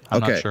they? I'm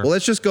not Okay. sure. Well,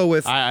 let's just go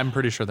with. I'm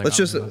pretty sure they. Let's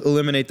got just rid of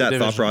eliminate that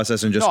division. thought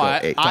process and just No, go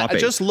I top 8.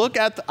 just look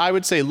at. I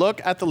would say look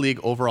at the league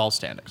overall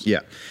standings. Yeah.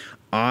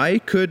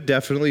 I could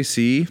definitely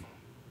see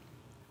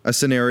a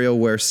scenario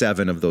where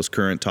 7 of those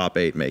current top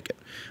 8 make it.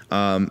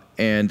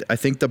 And I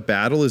think the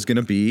battle is going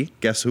to be,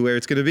 guess where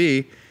it's going to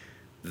be?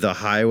 The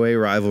highway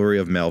rivalry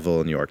of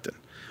Melville and Yorkton.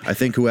 I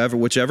think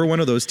whichever one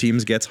of those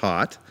teams gets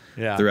hot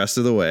the rest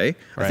of the way,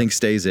 I Right. think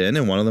stays in,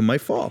 and one of them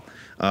might fall.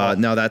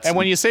 Now that's. And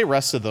when you say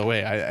rest of the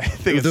way, I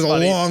think it's There's a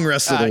funny. long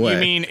rest of the way. You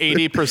mean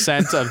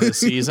 80% of the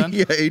season?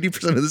 Yeah,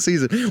 80% of the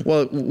season.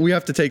 Well, we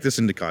have to take this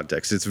into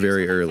context. It's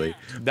very early.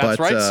 That's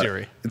right,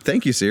 Siri.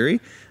 Thank you, Siri.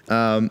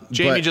 Jamie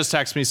but- just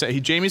texted me.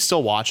 Jamie's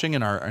still watching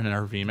in our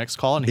VMix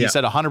call, and he Yeah.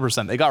 said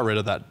 100%. They got rid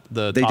of that.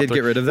 They did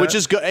get rid of that? which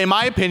is good in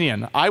my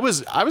opinion. I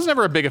was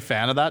never a big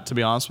fan of that, to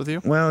be honest with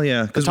you. Well,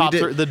 yeah, because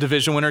The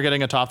division winner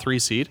getting a top 3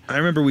 seed. I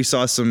remember we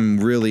saw some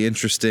really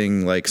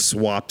interesting like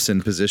swaps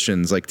in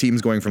positions, like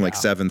teams going from like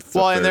 7th.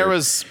 Well, to and there 3rd.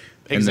 was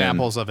And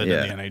examples then- of it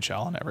yeah. in the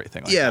NHL and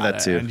everything. Like Yeah, that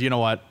too. And you know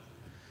what?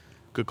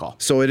 Good call.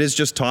 So it is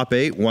just top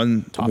 8.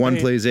 One Top one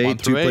 8, plays 8, 1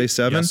 2 through 8. plays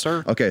 7. Yes,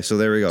 sir. Okay, so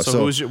there we go.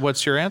 So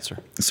what's your answer?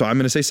 So I'm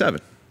going to say 7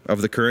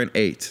 of the current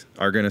 8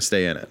 are going to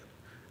stay in it.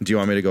 Do you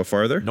want me to go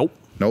farther? Nope.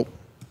 Nope.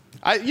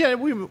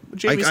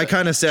 Jamie I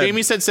kinda said-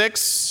 Jamie said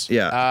 6.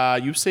 Yeah.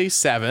 You say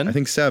 7. I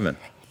think 7.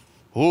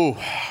 Ooh.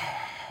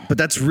 But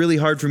that's really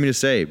hard for me to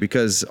say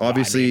because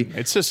obviously,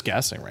 it's just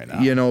guessing right now.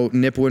 you know,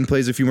 Nipawin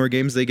plays a few more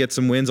games, they get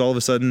some wins. All of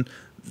a sudden,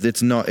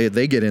 it's not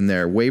they get in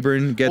there.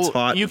 Weyburn gets Well,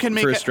 hot you can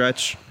make for a it-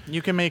 stretch.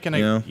 You can make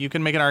know?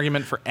 an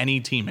argument for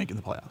any team making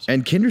the playoffs.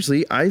 And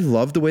Kindersley, I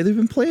love the way they've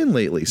been playing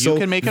lately. So you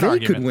can make an they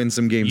argument. could win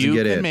some games you and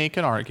get can in. make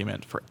an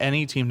argument for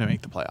any team to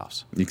make the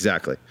playoffs.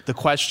 Exactly. The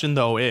question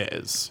though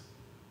is,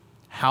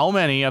 how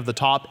many of the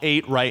top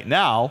 8 right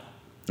now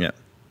Yeah.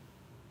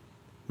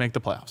 make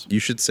the playoffs? You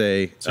should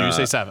say. So you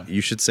say 7.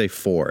 You should say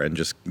 4 and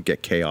just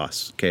get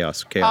chaotic.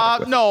 with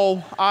it.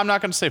 No, I'm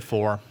not going to say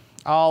 4.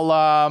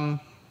 I'll.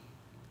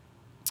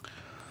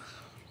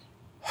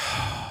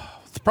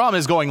 The problem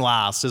is going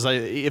last.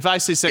 If I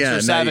say 6 Yeah, or no,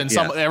 7,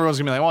 yeah. everyone's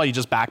gonna be like, "Well, you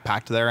just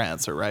backpacked their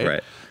answer, right?"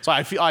 Right. So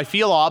I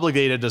feel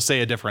obligated to say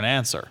a different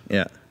answer,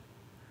 Yeah.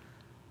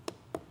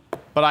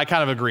 but I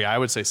kind of agree. I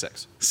would say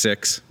 6.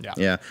 6. Yeah.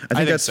 Yeah. I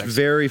think that's 6.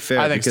 very fair.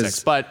 I think because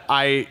 6, but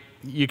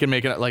you can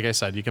make it, like I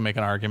said, you can make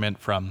an argument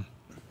from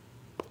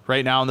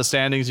right now in the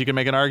standings. You can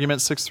make an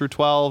argument 6 through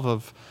 12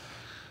 of,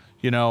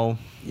 even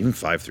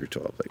 5 through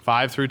 12.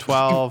 5 through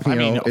 12. You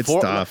know, it's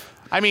tough.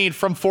 I mean,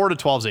 from 4 to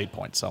 12 is 8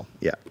 points. So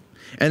Yeah.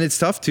 And it's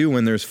tough too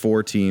when there's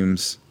 4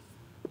 teams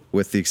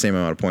with the same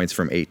amount of points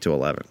from 8 to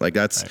 11. Like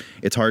that's, Right.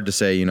 It's hard to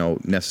say,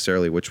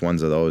 necessarily which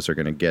ones of those are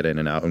going to get in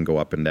and out and go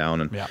up and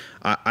down. And Yeah.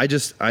 I'm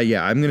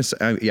going to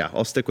say,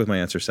 I'll stick with my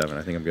answer 7.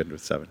 I think I'm good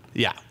with 7.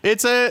 Yeah.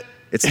 It's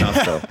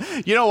tough though.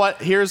 You know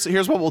what? Here's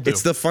what we'll do.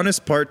 It's the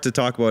funnest part to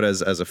talk about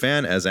as a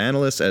fan, as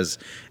analysts,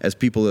 as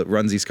people that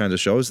runs these kinds of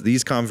shows.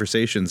 These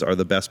conversations are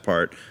the best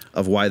part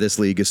of why this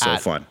league is so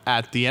fun.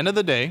 At the end of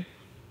the day,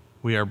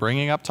 we are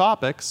bringing up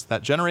topics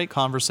that generate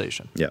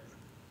conversation. Yeah.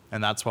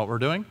 And that's what we're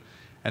doing.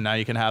 And now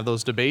you can have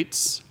those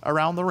debates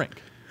around the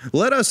rink.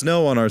 Let us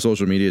know on our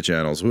social media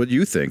channels what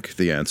you think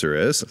the answer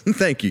is.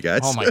 Thank you,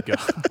 guys. Oh my God.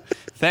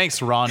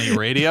 Thanks, Ronnie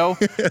Radio.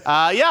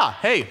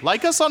 Hey,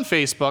 like us on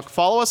Facebook,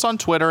 follow us on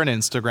Twitter and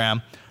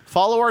Instagram,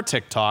 follow our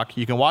TikTok.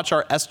 You can watch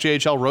our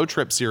SJHL road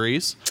trip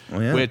series,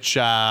 which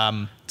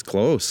It's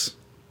close.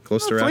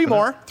 Close to three wrapping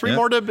more. up. Three Yeah.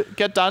 more to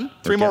get done.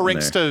 Three more getting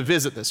rinks there. to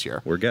visit this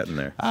year. We're getting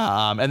there.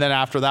 And then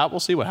after that, we'll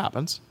see what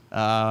happens.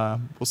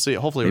 We'll see.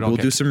 Hopefully Maybe we'll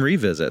do some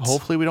revisits.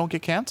 Hopefully we don't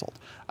get canceled.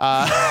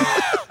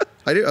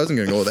 I wasn't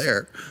going to go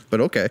there,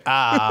 but okay.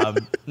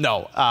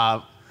 No.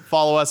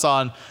 Follow us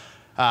on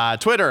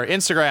Twitter,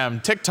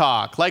 Instagram,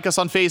 TikTok. Like us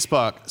on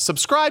Facebook.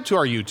 Subscribe to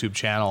our YouTube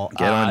channel.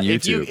 Get on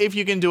YouTube. If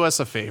you can do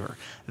us a favor.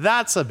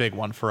 That's a big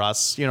one for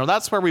us.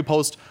 That's where we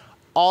post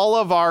all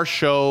of our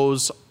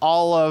shows,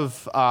 all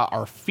of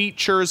our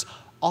features,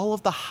 all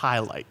of the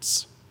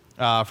highlights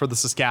for the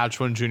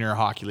Saskatchewan Junior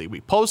Hockey League.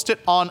 We post it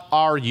on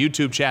our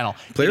YouTube channel.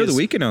 Player of the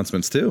Week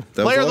announcements, too.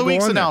 Player of the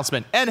Week's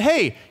announcement. And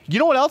hey, you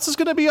know what else is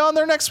going to be on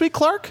there next week,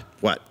 Clark?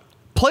 What?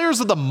 Players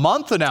of the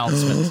Month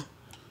announcement.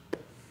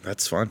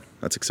 That's fun.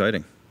 That's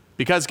exciting.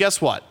 Because guess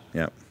what?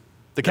 Yeah.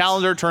 The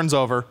calendar turns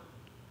over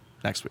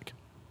next week.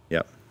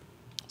 Yeah.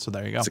 So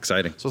there you go. It's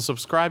exciting. So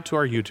subscribe to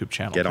our YouTube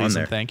channel. Get on please,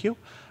 there. and thank you.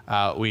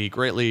 We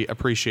greatly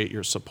appreciate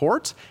your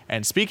support.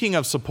 And speaking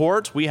of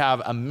support, we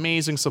have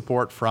amazing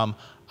support from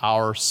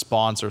our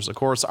sponsors. Of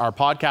course, our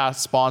podcast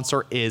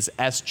sponsor is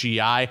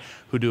SGI,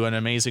 who do an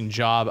amazing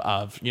job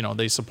of,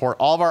 they support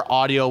all of our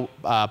audio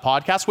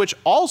podcasts, which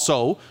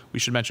also, we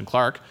should mention,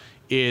 Clark,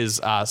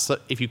 is so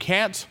if you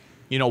can't,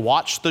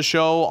 watch the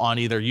show on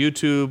either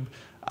YouTube,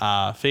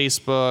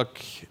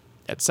 Facebook,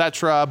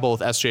 etc., both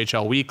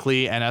SJHL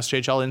Weekly and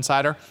SJHL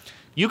Insider,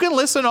 you can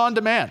listen on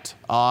demand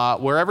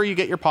wherever you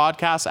get your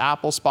podcasts,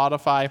 Apple,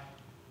 Spotify.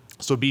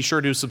 So be sure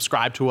to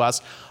subscribe to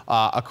us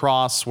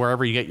across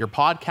wherever you get your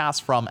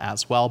podcasts from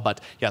as well. But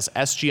yes,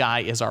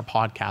 SGI is our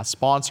podcast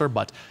sponsor.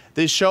 But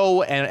this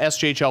show and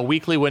SJHL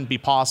Weekly wouldn't be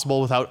possible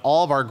without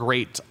all of our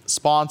great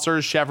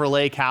sponsors: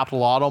 Chevrolet,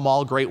 Capital Auto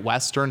Mall, Great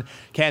Western,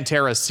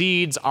 Cantera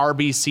Seeds,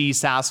 RBC,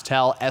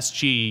 SaskTel,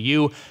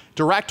 SGEU,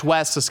 Direct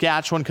West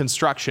Saskatchewan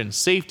Construction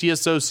Safety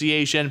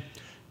Association,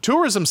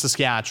 Tourism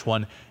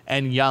Saskatchewan,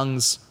 and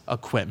Young's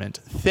Equipment.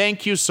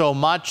 Thank you so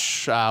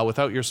much.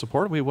 Without your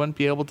support, we wouldn't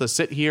be able to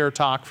sit here,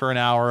 talk for an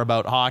hour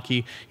about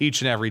hockey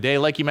each and every day.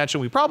 Like you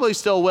mentioned, we probably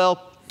still will,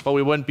 but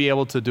we wouldn't be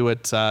able to do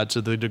it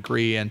to the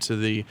degree and to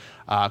the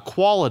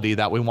quality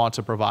that we want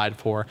to provide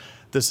for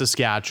the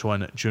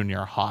Saskatchewan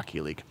Junior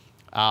Hockey League.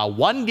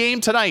 1 game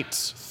tonight,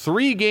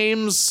 3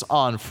 games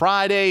on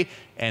Friday,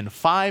 and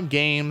 5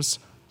 games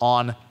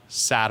on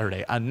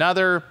Saturday.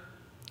 Another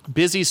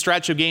busy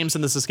stretch of games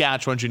in the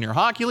Saskatchewan Junior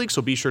Hockey League,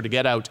 so be sure to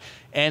get out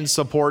and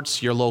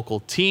support your local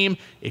team.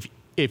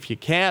 If you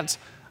can't,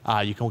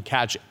 you can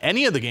catch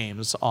any of the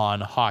games on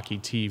Hockey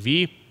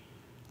TV.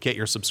 Get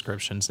your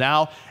subscriptions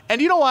now.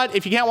 And you know what?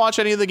 If you can't watch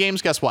any of the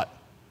games, guess what?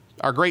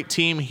 Our great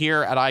team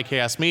here at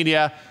IKS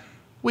Media,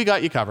 we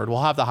got you covered.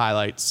 We'll have the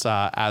highlights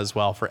as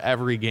well for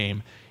every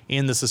game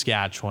in the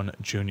Saskatchewan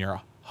Junior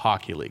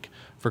Hockey League.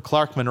 For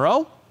Clark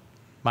Monroe,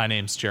 my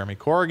name's Jeremy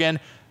Corrigan.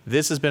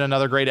 This has been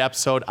another great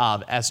episode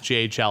of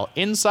SJHL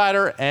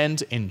Insider,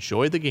 and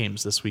enjoy the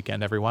games this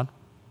weekend, everyone.